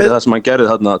það fyrir það sem hann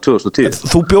gerði þarna 2010?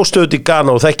 Þú bjóst auðvitað í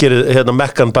Ghana og þekkir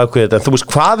Mekkan bak við þetta, en þú veist,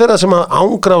 hvað er það sem að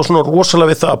ángra á svona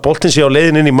rosalega við það að boltinn sé á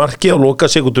leiðin inn í marki á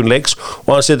loka sekúndum leiks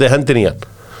og hann setja hendin í hann?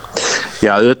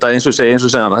 Já, auðvitað eins og segja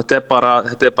hann, þetta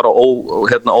er bara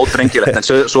ódrengilegt, en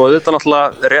svo auðvitað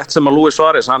náttúrulega rétt sem að Luis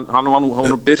Suárez, hann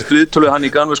var byrt viðtölu hann í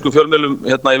ganverskum fjölmiðlum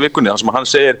hérna í vikunni, þar sem hann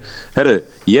segir, herru,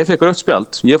 ég fekk rautt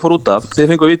spjald, ég fór út af,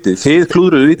 þið fengu vitið, þið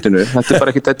klúðruðu vitinu, þetta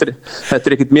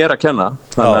er ekkit mér að kenna,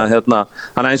 þannig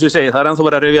að eins og ég segi, það ennþá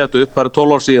verið að rifja þetta upp, það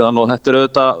 12 ár síðan og þetta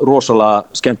auðvitað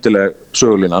rosalega skemmtileg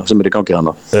sögulína sem í gangi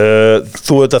þarna.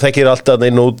 Þú auðvitað þekkir alltaf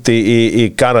inn úti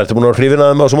í Ghana, ertu búin að hrifina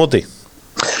þeim á þessu móti?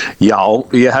 Já,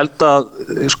 ég held að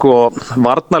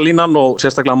varnarlínan og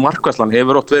sérstaklega markværslan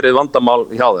hefur oft verið vandamál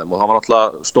hjá þeim og það var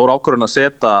alltaf stór ákvörðun að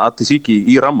setja Atisiki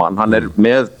í ramman, hann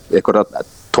með einhverja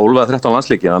 12-13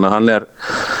 landsleiki, þannig að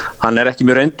hann ekki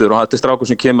mjög reyndur og þetta strákur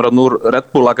sem kemur úr Red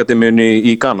Bull Akademíunni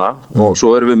í Ghana og svo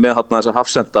erum við með þessa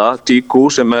hafsenda Tiku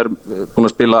sem búin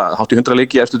að spila hátt í 100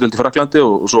 leiki í efstu deild í Fraklandi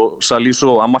og svo Salisu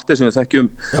og Amarte sem við þekkjum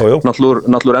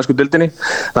náttúrulega ensku deildinni,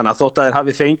 þannig að þótt að þeir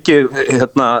hafi fengið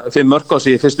 5 mörk á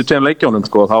sig í fyrstu 2 leikjónum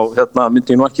sko, þá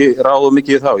myndi ég nú ekki ráða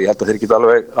mikið í þá, ég held að þeir geta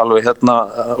alveg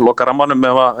loka rammanum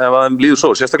ef þeim líður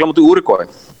svo, sérstaklega mútið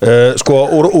Úrugvæ. Sko,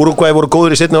 Úrugvæ voru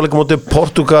góður í seinni hálfleik á móti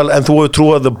Portugal, en þú hefur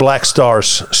trúað The Black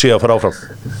Stars sé að fara áfram?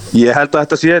 Ég held að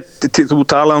þetta sé, þú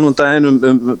talaði um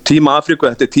daginn tíma Afríku,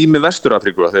 þetta er tími Vestur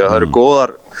Afríku þegar það eru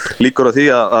góðar líkur á því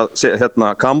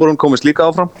að Kamerún komist líka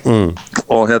áfram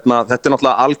og þetta er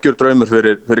náttúrulega algjör draumur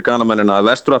fyrir Ghanamennina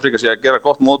að Vestur Afríka sé að gera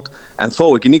gott mót en þó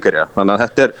ekki Nígería, þannig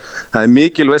að það er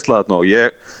mikil veisla þarna og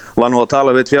ég var nú að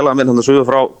tala við félaga minn þannig að sögðu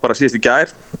frá bara síðast í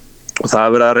gær og það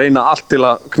hefur verið að reyna allt til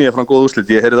að knýja fram góð úrslit.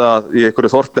 Ég heyrði það í einhverju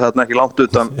þorpi þarna ekki langt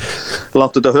utan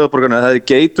höfuðborgarinnar, það hefði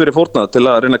geit verið fórnað til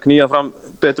að reyna að knýja fram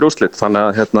betri úrslit, þannig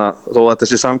að þó að þetta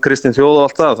sé samkristin þjóð og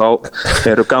allt það, þá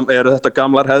eru þetta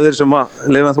gamlar hefðir sem að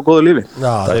lifa ennþá góðu lífi.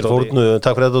 Já, þeir fórnu,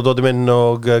 takk fyrir þetta Dóti minn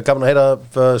og gaman að heyra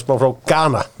smá frá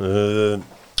Ghana.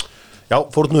 Já,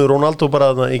 fórnu Ronaldo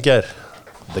bara þarna í gær.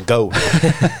 The GOAT.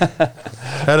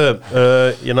 Herðu,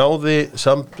 ég náði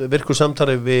virkur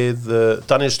samtali við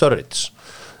Daniel Sturridge,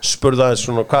 spurði aðeins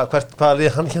svona hvað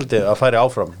hann héldi að færi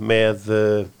áfram með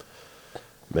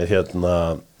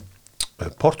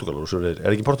Portugal,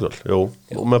 ekki Portugal? Jú,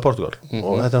 með Portugal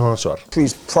og þetta hans svar.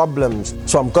 These problems,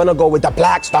 so I'm gonna go with the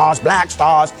Black Stars.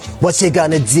 What's he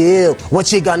gonna do?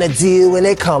 What's he gonna do when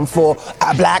they come for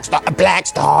a Black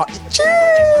Star?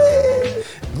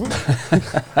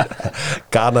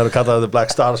 Ghana kallaði The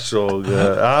Black Stars og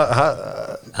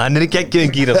hann í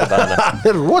geggjöðum gýra hann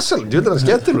rosalega, þú veit það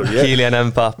skemmtilegur Kylian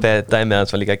Mbappé, dæmið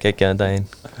hans var líka geggjaðan daginn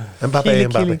Mbappé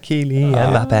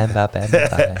Mbappé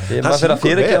Ég maður fyrir að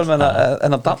fyrirgefa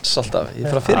en að dansa alltaf ég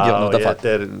fyrir að fyrirgefa þetta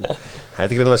er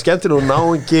ekki verið skemmtilegur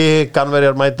náingi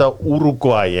Ganverjar mæta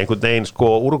Úrúgvæ einhvern veginn, sko,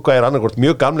 Úrúgvæ annarkvort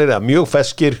mjög gamlir eða mjög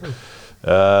feskir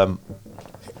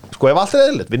sko, ef allt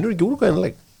eðlilegt, vinnur ekki Úrúgvæ en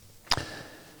leik?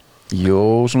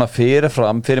 Jú, svona fyrir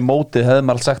mótið hefði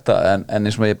maður allt sagt það en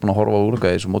eins og ég búin að horfa á Úrúgvæ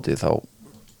í þessu mótið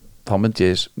þá myndi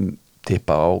ég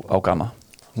tippa á Ghana.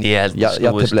 Ég held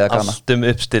allt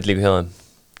uppstillingu hjá þeim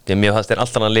því að mér fannst þeir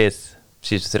allt annað lið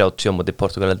síðustu 30 mótið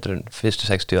Portugal heldur en fyrstu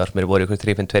 60 ár mér voru ykkur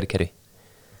 3-5-2 kerfi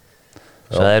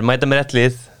svo það mæta mér ett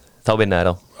lið þá vinna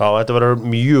þeir á. Já, þetta verður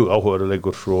mjög áhugaður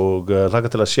leikur og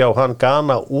hlakka til að sjá hann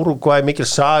Ghana, Úrúgvæ, mikil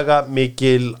saga,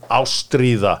 mikil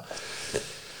ástríða.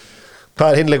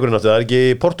 Hvað hinleikurinn áttu? Það ekki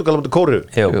Portugal mútið Kóreu?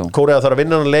 Kórea þarf að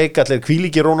vinna hann leik, allir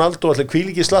hvílíki Ronaldo, allir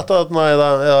hvílíki slatta þarna eða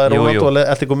er Ronaldo allir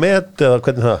eitthvað með eða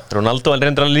hvernig það? Ronaldo allir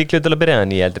reyndur hann líklega til að byrja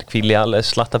en ég heldur hvíli allir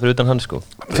slatta fyrir utan hann sko.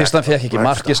 Fyrst hann fekk ekki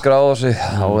markið skráð á sig,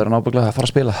 þá hann ábygglega að fara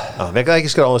að spila. Vekaði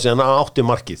ekki skráð á sig, hann átti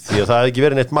markið því að það hefði ekki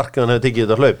verið neitt markið hann hefði tekið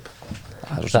þetta hlaup.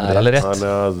 Það er alveg rétt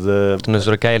Þannig að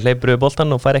það gæði hleypur við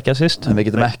boltan og fær ekki assist En við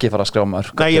getum ekki fara að skrá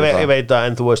mörg Nei, ég veit það,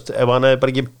 en þú veist ef hann hefði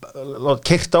bara ekki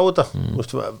keyrt á þetta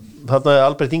þarna er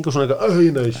Albert Ingersson eitthvað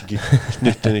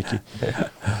snittin ekki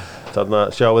þarna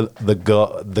sjáum við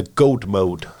the goat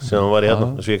mode sem hann var í hérna,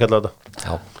 eins og ég kallaði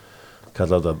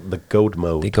þetta the goat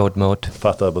mode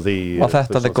fattaði bara því Var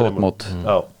þetta the goat mode?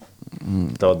 Já,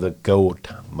 það var the goat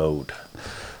mode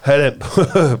Herri,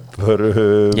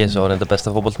 ég svo reynda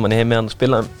besta fótboltmann í heimi hann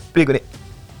spilaði vikunni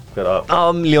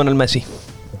Lionel Messi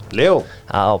Leo?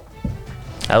 Já,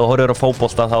 ef þú horfir á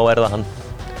fótbolta þá er það hann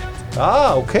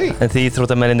ok En því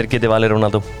íþróttamennir geti valið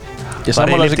Ronaldo Ég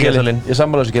sammála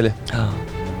þessu Keli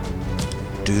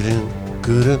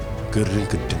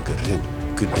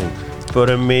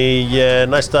Förum í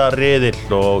næsta riðil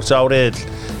og sá riðil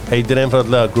heitir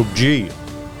einfaldlega Group G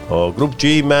og Group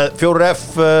G með 4F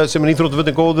sem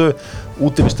íþróttafötin góðu,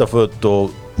 útivistaföt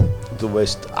og þú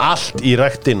veist allt í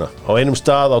ræktina á einum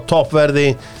stað á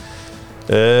toppverði.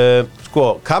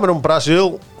 Kamerún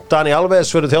Brasil, Dani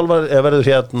Alves verður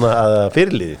hérna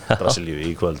fyrirliði Brasilíu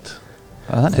í kvöld.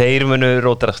 Þeir munu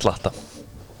rótara slatta.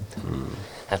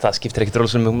 En það skiptir ekkert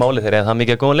róla sem mjög máli þegar það er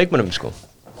mikið að góða leikmönnum sko.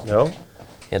 Já.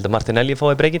 Ég held að Martinelli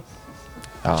fái breykinn.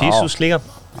 Jesus líka.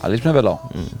 Það líst mér vel á.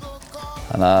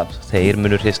 Þannig að þeir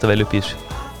munur hrista vel upp í þessu.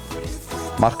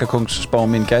 Markakóngsspá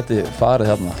mín gæti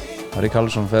farið þarna. Harry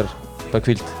Karlsson fer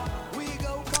hvíld.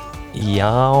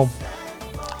 Já.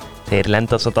 Þeir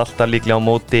lenda satt alltaf líklega á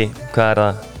móti. Hvað er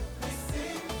það?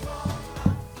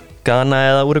 Ghana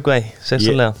eða Uruguay,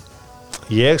 sérstoflega.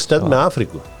 Ég stend með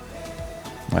Afríku.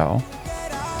 Já.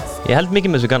 Ég held mikið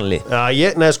með þessu Ghana lið. Já,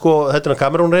 þetta er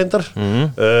Kamerún reyndar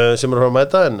sem er að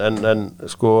mæta en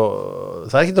sko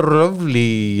það er ekki röfl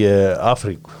í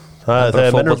Afríku. Það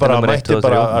er mennur bara mætti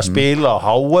bara að spila á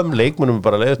HM, leikmennum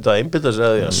bara leiðist að einbytta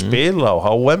sig að spila á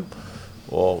HM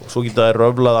og svo geta það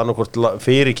röflað annarkvort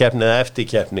fyrir keppni eða eftir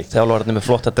keppni. Þjálfararnir með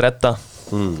flotta dredda,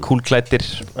 kúlklæddir.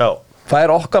 Já. Það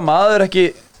er okkar maður ekki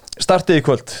startið í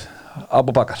kvöld,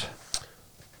 Abu Bakar.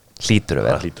 Hlýtur að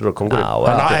vera. Það hlýtur að kongurinn.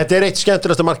 Þetta er eitt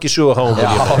skemmtilegasta mark í sögu HM.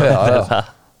 Já.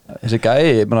 Þessi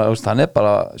gæi, hann er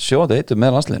bara sjóðandi heitur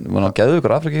með landsliðinu. Hann geðu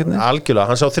ykkur Afrika hérna. Algjörlega,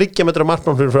 hann sá 3 metra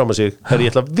markmann fyrir fram að sig. Herri,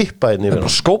 ég ætla að vippa hérna yfir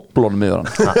hann. Skóplónum yfir hann.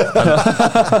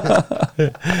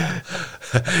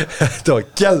 Þetta var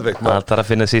geðveikt maður. Það þarf að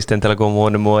finna sístinn til að koma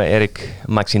honum og Erik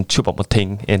Maxine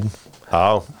Choupo-Moting inn.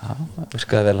 Já.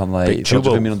 Virkaði vel hann í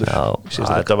 35 mínútur.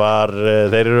 Þetta var,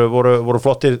 þeir voru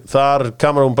flottir þar.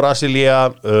 Kamerún Brasilia,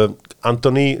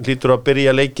 Antoni hlýtur að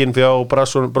byrja leikinn fjá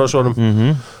Brásonum.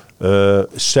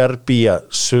 Serbía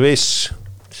Sviss.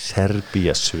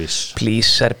 Please,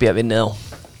 Serbía vinnið á.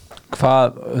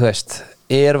 Hvað, þú veist,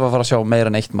 erum við að fara að sjá meira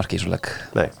en eitt mark í svo leik?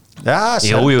 Nei. Já,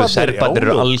 Serbarnir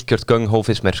eru algjört gung-hó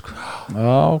finnst mér sko.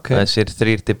 Já, ok. Þessir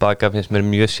 3 tilbaka finnst mér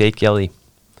mjög shaky á því.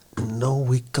 No,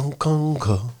 we can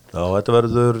conquer. Já, þetta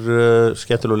verður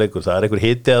skemmtilegur leikur. Það er einhver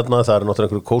hiti þarna, það er náttúrulega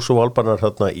einhverju Kosovo-albanar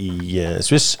þarna í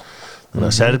Sviss. Þannig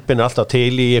að Serbin er alltaf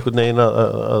til í einhvern veginn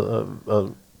að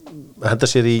henda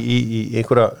sér í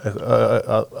einhverja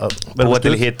búa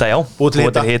til hita, já. Búa til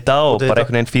hita og bara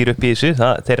einhvern veginn fýra upp í þessu.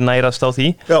 Þeir nærast á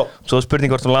því. Já. Svo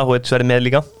spurning hvort Lahovic verði með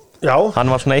líka. Já. Hann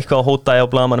var svona eitthvað að hóta á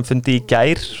blaðamannum fundi í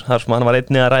gær. Þar sem hann var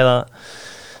einnig að ræða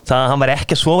það að hann var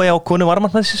ekki að sofa hjá konu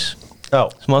varmarmannsins. Já.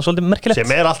 Sem var svolítið merkilegt.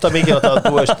 Sem er alltaf mikið að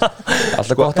þú veist.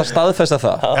 Alltaf gott að staðfesta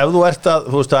það. Ef þú ert að,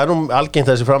 þú veist, það er algengt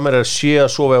að þessi frammeir sé að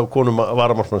sofa á konum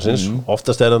varamarkmannsins.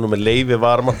 Oftast er það nú með leyfi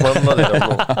varamarkmanna.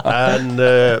 En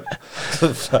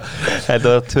þetta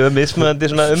var 2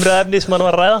 mismunandi svona umræðefni sem hann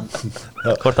var að ræða.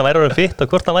 Hvort hann væri orðinn fitt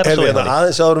og hvort hann væri að sofa.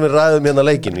 Aðeins áður við ræðum hérna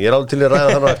leikinn. Ég er alveg til að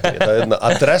ræða þannig eftir. Það er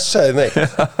adressaði neitt.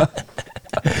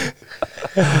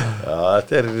 Já,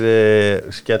 þetta er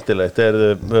skemmtilegt.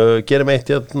 Gerum eitt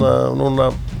hérna núna.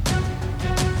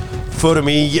 Förum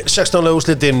í 16.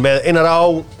 úrslitin með Einar Á,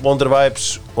 Wonder Vibes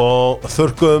og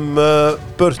þurrkum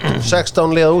burt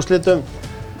 16 liða úrslitum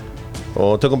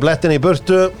og tökum blettina í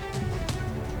burtu.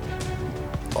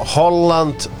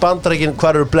 Holland, Bandaríkin,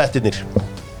 hvar eru blettirnir?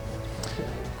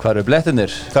 Hvar eru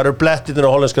blettirnir? Hvar eru blettirnir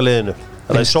á hollenska liðinu?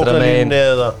 Það er sóknarlínunni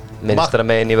eða vinstra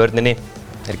megin í vörninni.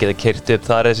 Þeir geta keyrt upp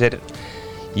þar þessir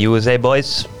USA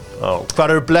boys. Já,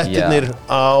 hvar eru blettirnir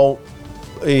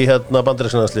í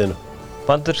bandaríska landsliðinu?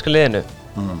 Bandaríska liðinu?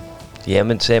 Ég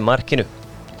myndi segja markinu.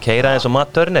 Keira eins og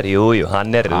Matt Turner, jú,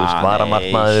 hann er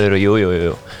varamarkmaður og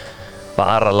jú.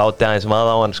 Bara láti aðeins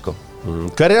maður á hann sko.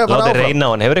 Látið reyna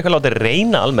á hann, hefur eitthvað látið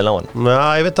reyna almenn á hann? Næ,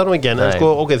 ég veit það nú ekki en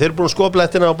sko, ok, þeir eru búin að skoða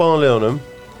blettina á báðum liðunum,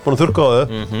 búin að þurrka á þau.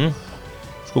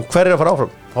 Sko, hver er að fara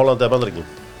áfram? Holland eða Bandaríkin?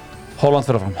 Holland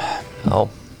fyrir áfram. Já,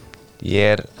 ég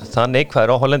er það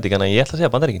neikvæður á hollendingana, ég ætla að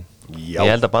segja Bandaríkin.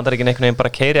 Ég held að Bandaríkin einhvern veginn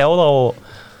bara keyri á það og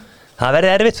það verði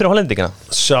erfitt fyrir hollendingana.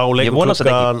 Sá leikur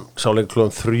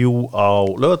klukkan 3 á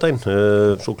laugardaginn,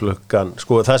 svo klukkan,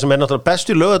 sko það sem er náttúrulega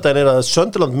best í laugardaginn er að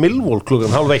Sunderland Millwall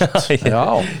klukkan 12:30. Já,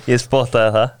 ég spottaði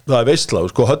það. Það er veistla,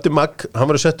 sko Höddi Magg, hann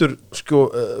verður settur, sko,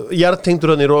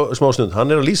 jartengdur hann í smástund,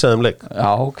 hann er að lýsa þeim leik.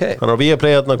 Já, ok. Hann er að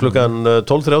Viaplay hérna klukkan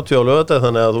 12:30 á laugardaginn,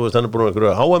 þannig að þú veist, hann er búin að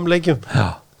einhverju HM leikjum.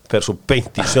 Já. Fer svo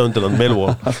beint í Sunderland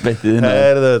Millwall.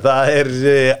 Það er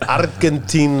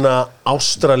Argentína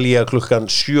Ástralía klukkan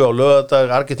 7 á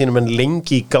laugardag. Argentínu menn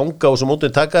lengi í ganga og svo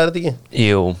mótið taka þetta ekki?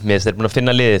 Jú, mér finnst þeir búin að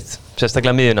finna liðið,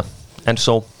 sérstaklega miðjuna.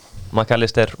 Enzo,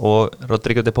 McAllister og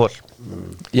Rodrigo de Paul.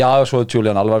 Já, og svo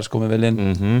Julian Alvarez komið vel inn.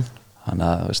 Þannig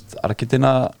að, veist,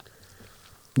 Argentína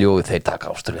Jú, þeir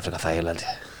taka Ástralíu frekar þægilega held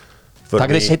ég. Förum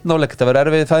Takk þeir í seinna áleik, þetta verður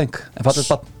erfið fæðing en fallið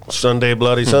bann. Sunday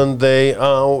Bloody Sunday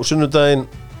á sunnudaginn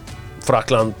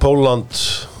Frakland, Póland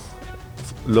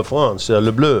Le France eða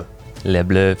Le Bleu. Le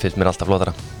Bleu finnst mér alltaf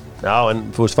flottara. Já, en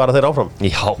þú veist, fara þeir áfram.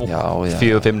 Já, Já.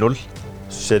 4-5-0.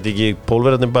 Seti ekki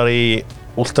pólverðarnir bara í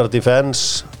Ultra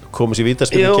Defense, komið sér Jú, en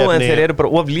vítaspyrnukeppni. þeir eru bara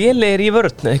of lélegir í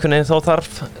vörn. Einhvern veginn þá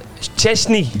þarf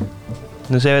Chesney.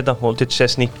 Nú segir við þetta, Voltic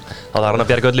Chesney. Þá þarf hann að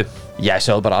bjarga öllu. Ég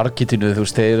sjáðu bara Argentínu, þú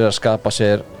veist, þeir eru að skapa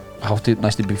sér hátt í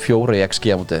næstum bí 4 í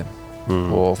XG á móti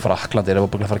og Frakland eru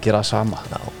að fara að gera það sama.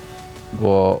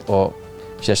 Og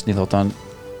Chesney þótt hann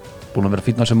búin að vera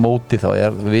fínn á þessu móti þá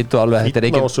við vitum alveg að þetta er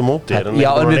Fínn á þessu móti, er hann Já,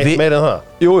 ekki en bara við- neitt meira en það?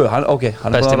 Jú, hann er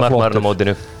búin Besti að vera markmaðurinn á flottur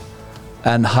mótinu.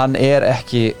 en hann er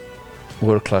ekki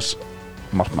world class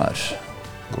markmaður.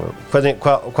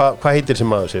 Hvað heitir sem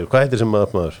maður sér? Hvað heitir sem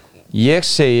maður? Ég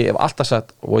segi, ef alltaf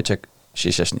sagt Wojciech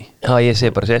Szczesny. Já, ég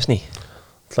segi bara Chesney.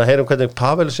 Það heyrum hvernig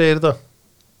Pavel segir þetta.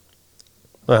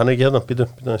 Nei, hann er ekki hérna, býtum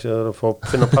að sé að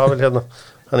finna Pavel hérna.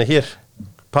 Hann er hér.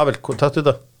 Pavel, taktu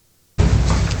þetta.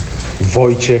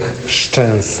 Wojciech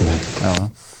Szczęsny.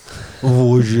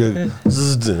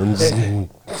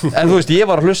 En þú veist, ég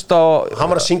var að hlusta á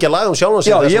Hann var að syngja lag sjálfan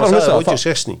sig Já, þar ég sem var að hann hlusta á sagði það. Wojciech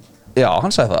Szczesny. Já,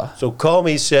 hann sagði það. So call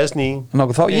me Szczesny.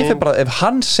 Þá ég fyrir bara, ef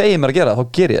hann segir mér að gera það,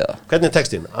 þá ger ég það. Hvernig er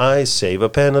textinn? I save a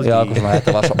penalty. Já,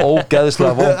 þetta var svo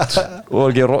ógeðslega vont og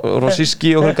ekki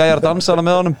Rosíski og hverju gæjar að dansa hana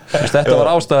með honum. Þú veist, þetta var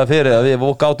ástæða fyrir að við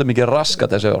gátum ekki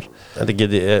raskat þessi ár. Þetta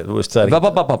geti, þú veist,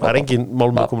 það er engin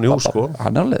málmur komin í hús, sko.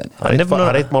 Hann er á leiðinni. Það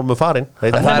er eitt málmur farinn.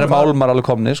 Það eru málmar alveg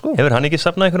komni, sko. Hefur hann ekki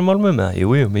safnað einhverjum málmum með það?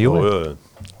 Jú, með Júi.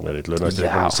 Það er eitt launastri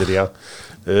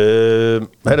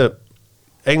Herru,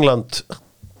 England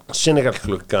Senegal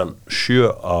klukkan 7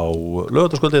 á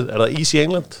laugardagskvöldið. Er það Easy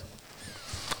England?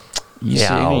 Easy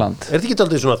Já. England. Er þetta ekki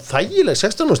aldrei svona þægileg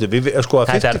 16 ástu? Sko,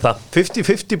 Þetta er það.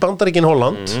 50-50 Bandaríkin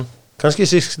Holland, kannski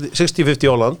 60-50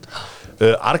 Holland,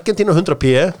 Argentína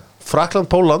 100p,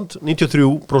 Frakland Póland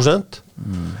 93%,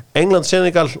 England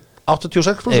Senegal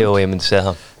 86%. Jú, ég myndi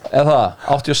segja það. Er það?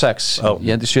 86. Já.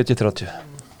 Ég endi 70-30.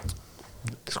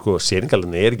 Sko,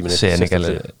 Senegalin er ekki minn Senegal,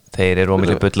 þeir eru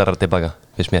ómikið bullarar tilbaka,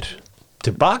 finnst mér.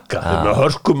 tilbaka, þeir eru með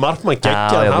hörkum markmann Já,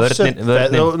 geggjaðan já, Hafsend.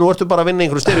 vörnin. Nú ertu bara að vinna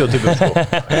einhverju stereotypum sko.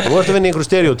 Nú ertu að vinna einhverju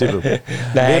stereotypum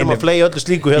Við erum að fleyja öllu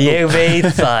slíku hérna Ég veit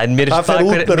það, en mér Það fer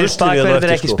út með ruslinu hérna bakverðir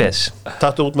eftir, ekki sko. spes.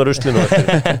 Tattu út með ruslinu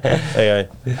Ei.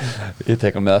 Ég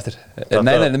tek hann með eftir.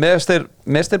 Nei, mér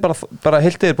styrir bara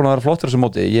Hildi er búin að vera flottur þessu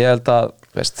móti. Ég held að,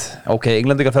 veist, ok,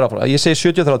 Englendingar fer áfram. Ég segi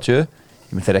 70-30,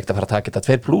 ég mynd þeir ekkert að fara að taka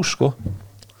þetta 2+ sko.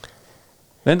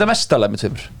 Við erum það mestalega með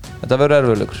 2. Þetta verður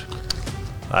erfiðleikur.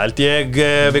 Það held ég,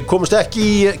 við komumst ekki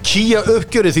í Kia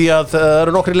uppgjöri því að það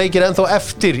eru nokkri leikir ennþá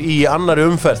eftir í annari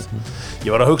umferð.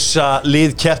 Ég var að hugsa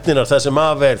lið keppninar það sem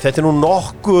af er. Þetta er nú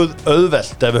nokkuð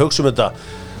auðvelt ef við hugsum þetta.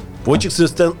 Wojciech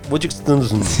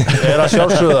Szczesny er að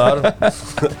sjálfsögðar.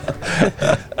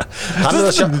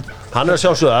 Hann er að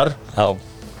sjálfsögðar. Já.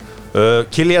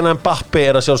 Kylian Mbappe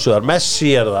er að sjálfsögðar.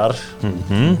 Messi er þar.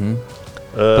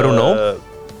 Bruno,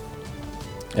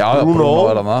 Já, Bruno.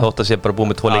 er þarna. þótt að sé bara búið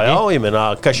með 2 Já, leiki. já, ég meina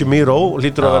Casemiro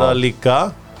hlýtur að vera það líka.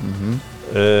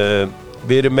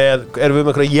 Við erum við með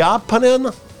einhverja Japani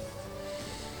þarna?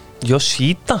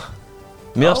 Yoshida,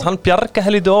 mér finnst hann bjarga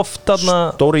helviti oft þarna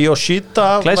Dóri Yoshida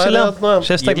glæsilega,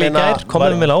 sérstaklega í gær,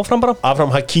 komum við áfram bara.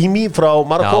 Afram Hakimi frá Já,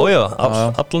 Marokko. já,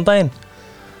 allan daginn.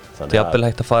 Þannig Jafnvel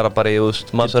hægt að fara bara í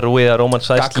Mazarui eða Roman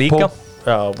Sæst Gakpo. líka.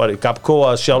 Já, bara í Gapko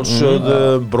að sjálfsögðu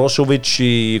Brozovic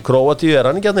í Króatíu, er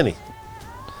hann ekki hann inni?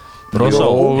 Brozo,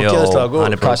 Jó, ógeðslega góður.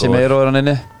 hann er bara góður. Casemiro er hann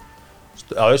inni.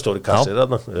 Já, ég stóri kassir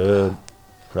þarna.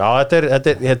 Já, þetta er,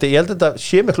 ég held að þetta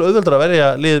sé miklu auðveldur að verja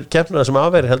lið keppnina sem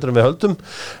afveri heldur en við höldum.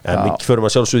 En Já. við förum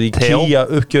að sjálfsögðu í Theo. Kia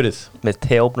uppgjörið. Með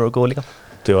T-ópnur og góð líka.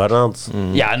 Theo Hernand.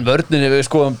 Já, en vörninni við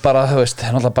skoðum bara, þú veist,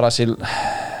 náttúrulega Brasil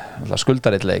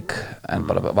skuldaritt leik, en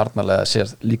bara varnarlega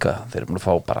sér líka, þeir eru búin að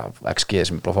fá bara XG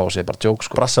sem er búin að fá sér bara joke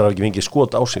sko. Brassar hafa ekki fengið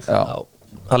skot á sig. Já,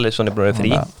 Alisson er búin að vera frí.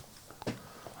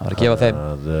 það var að gefa þeim.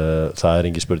 Það er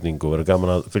engin spurning og verður gaman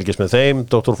að fylgjast með þeim.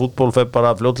 Dr. Fútból fer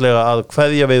bara fljótlega að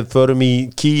kveðja, við förum í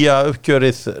Kia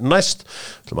uppgjörið næst.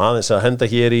 Ætlum aðeins að henda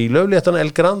hér í löfléttan El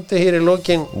Grande hér í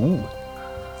lokin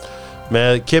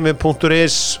með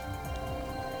kemi.is.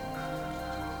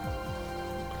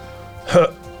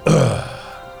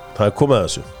 Það er komið að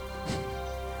þessu.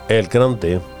 El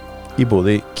Grande í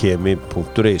búði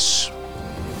kemi.is.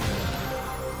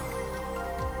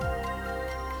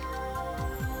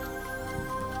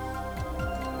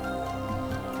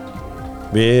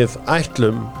 Við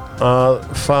ætlum að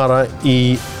fara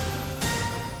í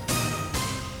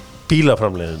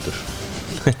bílaframleiðendur.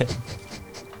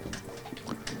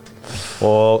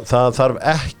 og það þarf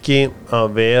ekki að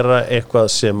vera eitthvað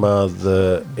sem að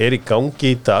er í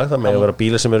gangi í dag, það með að vera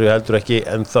bílar sem eru heldur ekki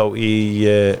ennþá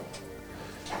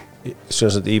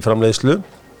í framleiðslu.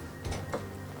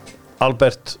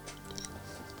 Albert,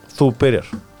 þú byrjar.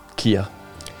 Kia,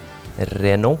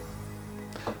 Renault,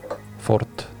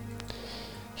 Ford,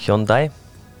 Hyundai,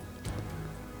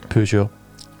 Peugeot,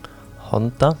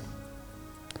 Honda,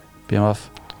 BMW,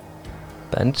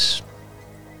 Benz,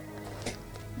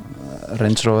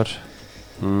 Range Rover.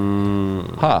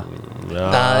 Ha?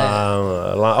 Já,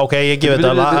 ok, ég gef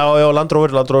þetta Land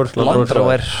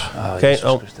Rover Ok,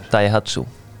 Daihatsu,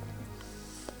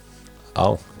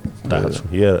 Daihatsu,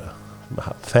 ég er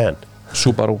fan.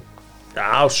 Subaru.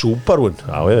 Já, Subaru,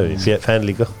 já, ég er fan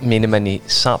líka. mínir menn í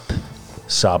Saab.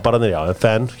 Sabarannir, já,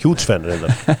 fan, huge fan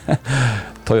reyndar.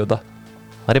 Toyota.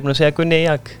 Var ég búin að segja Gunni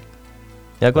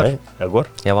Jaguar? Nei, Jaguar.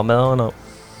 Ég var með á hann á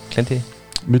Kleintíði.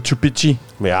 Mitsubishi.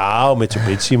 Já,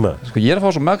 Mitsubishi maður. Sko ég er að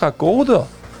fá svo mega góðu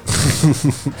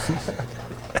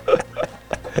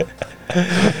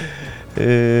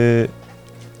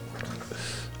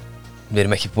Við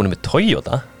erum ekki búin með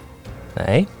Toyota.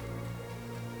 Nei.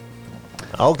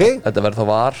 Ok. Þetta verður þá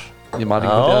var. Ég man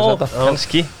ekki hvað Já, þetta.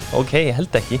 kannski. Ok, ég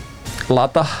held ekki.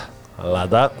 Lada.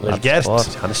 Lada, vel gert.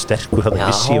 Sport. Hann er sterkur, hann Já.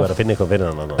 vissi ég var að finna eitthvað fyrir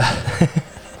hann.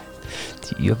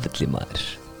 Djöfulli maður.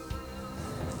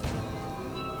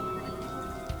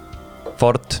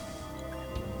 Ford.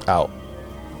 Já.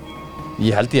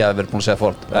 Ég held ég að verður búin að segja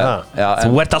Ford. Já,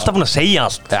 Þú ert alltaf búin að segja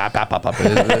allt. Já, það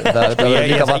verður ég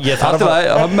líka þarf Allt í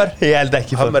lagi, Hummer. Ég held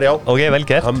ekki Hummer, já. Ok, vel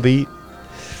gert. Humvee.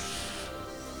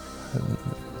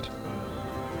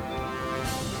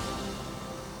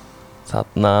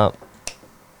 Þarna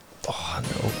hann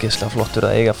er ógeðslega flottur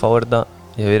að eiga að fá þetta.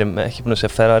 Ég hef verið ekki búin að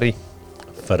segja Ferrari.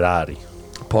 Ferrari.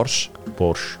 Porsche.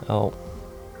 Porsche. Já.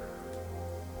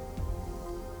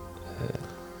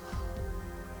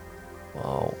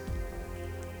 Vá.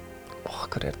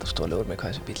 Hvað er þetta stólegur með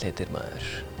hvað þessi bíl heitir maður?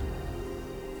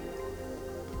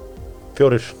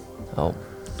 4. Já.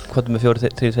 Hvað er með 4,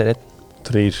 3, 2, 1?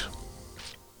 3.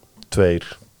 2.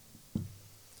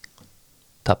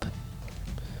 Tapp.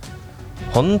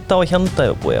 Honda og Hyundai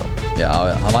og búið á. Já,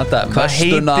 hann vantaði Hvað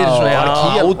Mestuna heitir svona- og Já,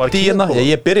 var Kia Audi-ina. búið?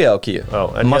 Ég byrjaði á Kia. Já,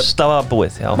 en Mazda var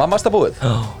búið, já. Var Mazda búið?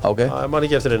 Ok. ég man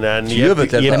ekki eftir henni, en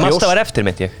Djöfull er ég Nei, Mazda bjóst, var eftir,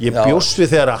 meint ég. ég Já. bjóst við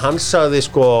þegar að hann sagði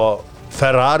sko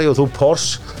Ferrari og þú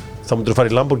Porsche, þá myndur þú fara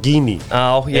í Lamborghini.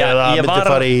 Já, Eða ég myndur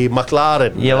var, fara í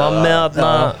McLaren. ég var með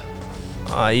þarna,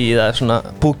 það er svona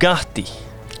Bugatti.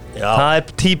 Já. Það er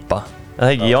típa. Það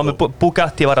er ekki, ég var með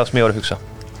Bugatti var það sem ég var að hugsa.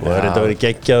 Og það er reynda að vera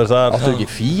geggjaður þar. Áttu ekki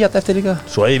Fiat eftir líka?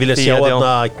 Svo ég vilja sjá Fiat, já.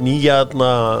 þarna nýja þarna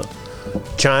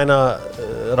China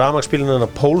rafmagnsbílinn þarna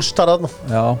Polestar þarna.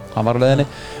 Já, hann var á leiðinni.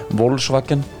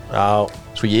 Volkswagen. Já.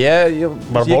 Svo ég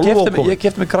Var Volvo kominn?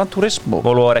 kefti mig Gran Turismo.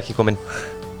 Volvo var ekki kominn.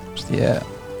 Ég,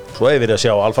 Svo ég vilja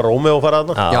sjá Alfa Romeo fara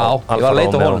þarna. já, ég var að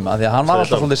leita á honum af því að hann var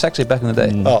alltaf svolítið sexy back in the day.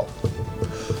 Já.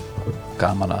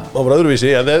 Gaman að... Það var öðruvísi,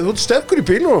 en þú ert sterkur í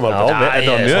bílunum Já,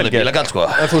 þetta var mjög vel gert. sko.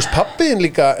 En þú veist, pappiðin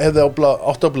líka hefði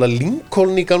átt að bla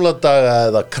Lincoln í gamla daga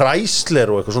eða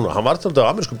Chrysler og eitthvað svona. Hann var alltaf á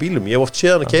amerískum bílum, ég hef oft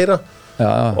séð hann að keyra Já,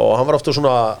 og hann var ofta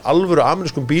svona alvöru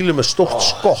amerískum bílum með stórt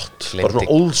skott, bara svona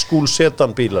old school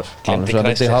sedan bílar. hann svo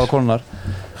myndi hafa konunar.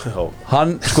 Já.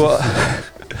 Hann, sko...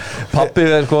 Pappi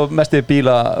er sko mesti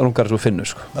bílarungar sem við finnum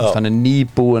sko. Hann er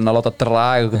nýbúinn að láta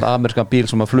draga einhvern amerískan bíl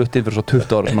sem hann flutti inn fyrir svo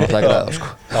 20 ára sem hann ætlaði að græða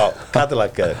sko. Já,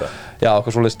 Cadillac eða eitthvað. Já,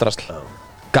 eitthvað svolítið strasl.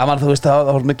 Gaman þú veist að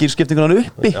það var með gírskiptingunan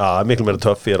uppi. Já, miklu meira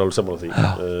töff, ég er alveg sammála því.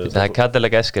 Það er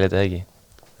Cadillac Escalade, eða ekki?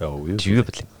 Já, jú.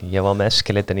 Djúvöldin. Ég var með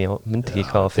Escalade en ég myndi ekki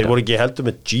hvað var Þeir fyrir. voru ekki heldur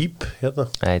með Jeep hérna,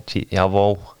 Nei, já, vó.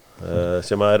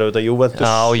 sem að er auðvitað Juventus.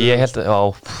 Já, ég held, já,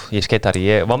 ég skeitt þar.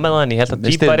 Ég var með það en ég held að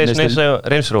Mistil- Jeep væri svona mistil- eins og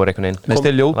Reimsróður einhvern veginn.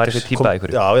 Mistil Ljóps. Var eitthvað típa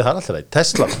einhverju. Já, það er alltaf það.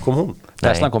 Tesla, kom hún.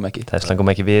 Tesla kom ekki. Tesla kom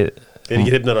ekki, við Við erum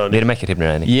ekki hrifnir af henni. Við erum ekki hrifnir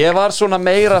af henni. Ég var svona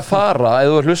meira að fara, ef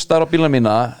þú hlustar á bílana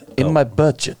mína, in my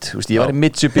budget. Þú veist, ég var í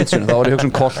Mitsubishi, þá var ég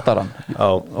hugsa Koltaran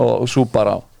og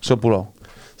Subaru.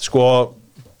 Sko,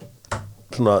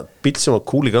 svona bíl sem var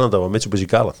cool í Galanda var Mitsubishi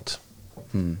Galant.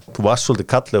 Þú varst svolítið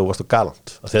kallið og varst á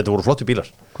Galant. Þetta voru flotti bílar.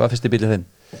 Hvað er fyrsti bílið þinn?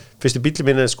 Fyrsti bíli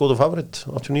mín er Skoda Favorit,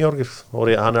 89 árgir.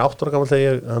 Hann er 8 ára gammal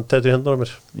þegar hann tetur í hendur á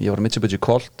mér. Ég var Mitsubishi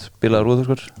Colt, bílaður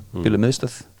rúðurskur, bílaður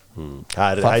miðstöð.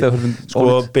 Farþegahurðin sko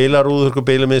bílarúður,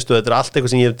 bílamiðstöð, þetta er allt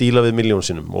eitthvað sem ég hef dílað við milljón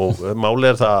sinnum og málið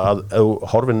er það að ef þú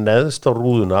horfir neðst á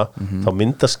rúðuna þá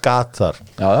myndast gat þar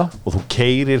og þú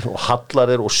keyrir og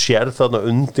hallar þér og sér þarna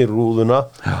undir rúðuna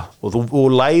og þú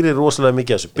lærir rosalega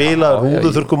mikið þessu bílar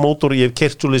rúðuþurkumótor, ég hef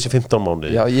keyrt svoleiðis í 15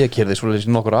 mánuði. Já, ég keyrði svoleiðis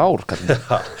í nokkur ár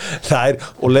það er,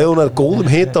 og leiðunar góðum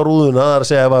hita á rúðuna, það er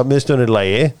að segja ef að miðstöðun er í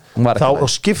lagi var þá ekki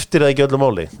og skiptir það ekki öllu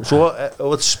máli svo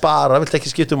spara, vilt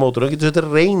ekki skipta mótor þá getur þetta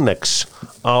Reynex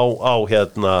á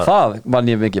hérna það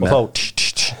vann ég mikið með og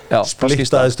Já,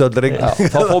 splittaði stöldring Já,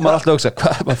 þá fór maður alltaf að hugsa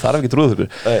hvað, maður þarf ekki trúður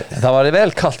það var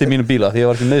vel kalt í mínu bíla því ég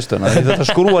var ekki miðstöðna því þetta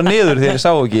skrúa niður þegar ég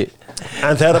sá ekki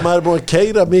en þegar maður er búin að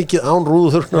keyra mikið án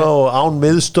rúðuþurkna og án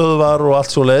miðstöðvar og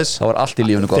allt svo leiðis það var allt í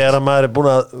lífinu gott þegar maður er búin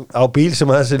að á bíl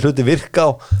sem að þessi hluti virka á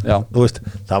Já. þú veist,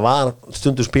 það var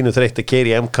stundum spínu þreytt að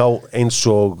keyra í MK eins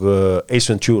og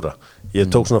Ace Ventura ég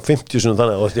tók svona 50 sinum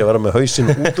þannig að ég að vera með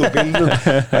hausinn út úr bílnum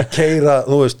að keyra,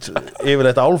 þú veist,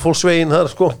 yfirleitt Álfólksveginn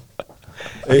þar sko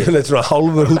yfirleitt svona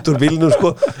hálfur út úr bílnum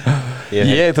sko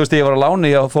ég, þú veist, ég var á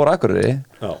láni á Þór Akureyri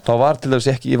þá var til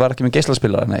þess ekki, ég var ekki með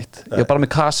geislaspilara neitt ég var bara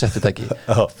með kassettutæki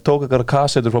tók eitthvað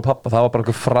kassettur frá pappa, það var bara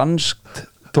eitthvað fransk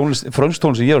tónlist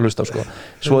sem ég var að hlusta á sko.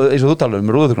 Svo eins og þú talar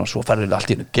rúðuþurkna, svo færði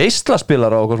allt í einu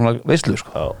geislaspilara og eitthvað svona veislu sko.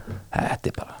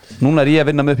 Þetta bara, núna er ég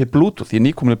að vinna með upp í Bluetooth, ég er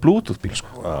nýkomin í Bluetooth bíl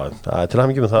sko. það er til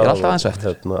hamingju með það ég er alltaf aðeins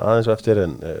eftir aðeins eftir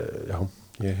en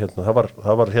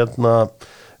það var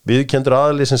viðurkenndur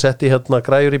aðili sem setti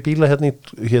græjur í bíla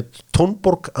í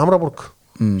Tónborg, Hamraborg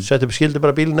setti upp, skildi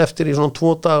bara bílinn eftir í svona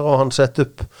 2 daga og hann setti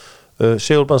upp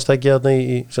segulbandstæki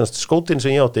í skótin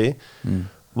sem ég átti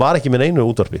var ekki með einu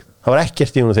útvarpi það var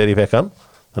ekkert í hún þegar ég fekk hann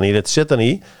þannig ég rétti setja hann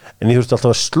í en ég þurfti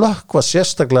alltaf að slökkva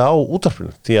sérstaklega á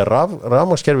útvarpinu því að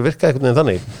rafmagnskerfi virkaði einhvern veginn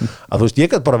þannig að þú veist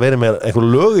ég gæti bara verið með einhver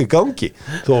lög í gangi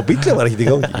þó að bílinn var ekkert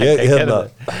í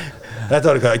gangi þetta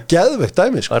var eitthvað geðveikt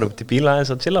dæmi sko. Var upp til bíla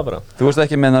aðeins að chilla bara Þú veist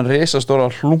ekki með hann risastóra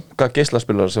hlunga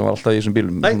geislaspilar sem var alltaf í þessum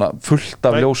bílum fullt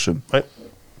af ljósum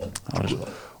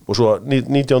og svo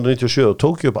 1997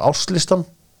 tók ég upp árslistan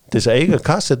til þess að eiga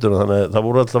kassettuna þannig að það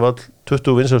voru alltaf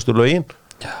 20 vinsælustu lögin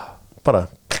bara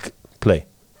play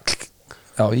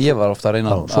Já, ég var ofta að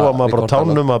reyna svo var maður bara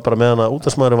tánum að bara meðan að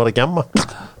útastmaðurinn var að gjamma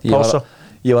pása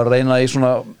ég var að reyna í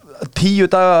svona 10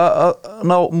 daga að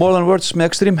ná More Than Words með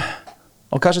Extreme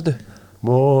á kassettu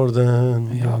More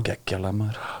Than Já, geggjalega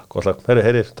maður Gott lag,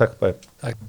 heyri, takk, bæ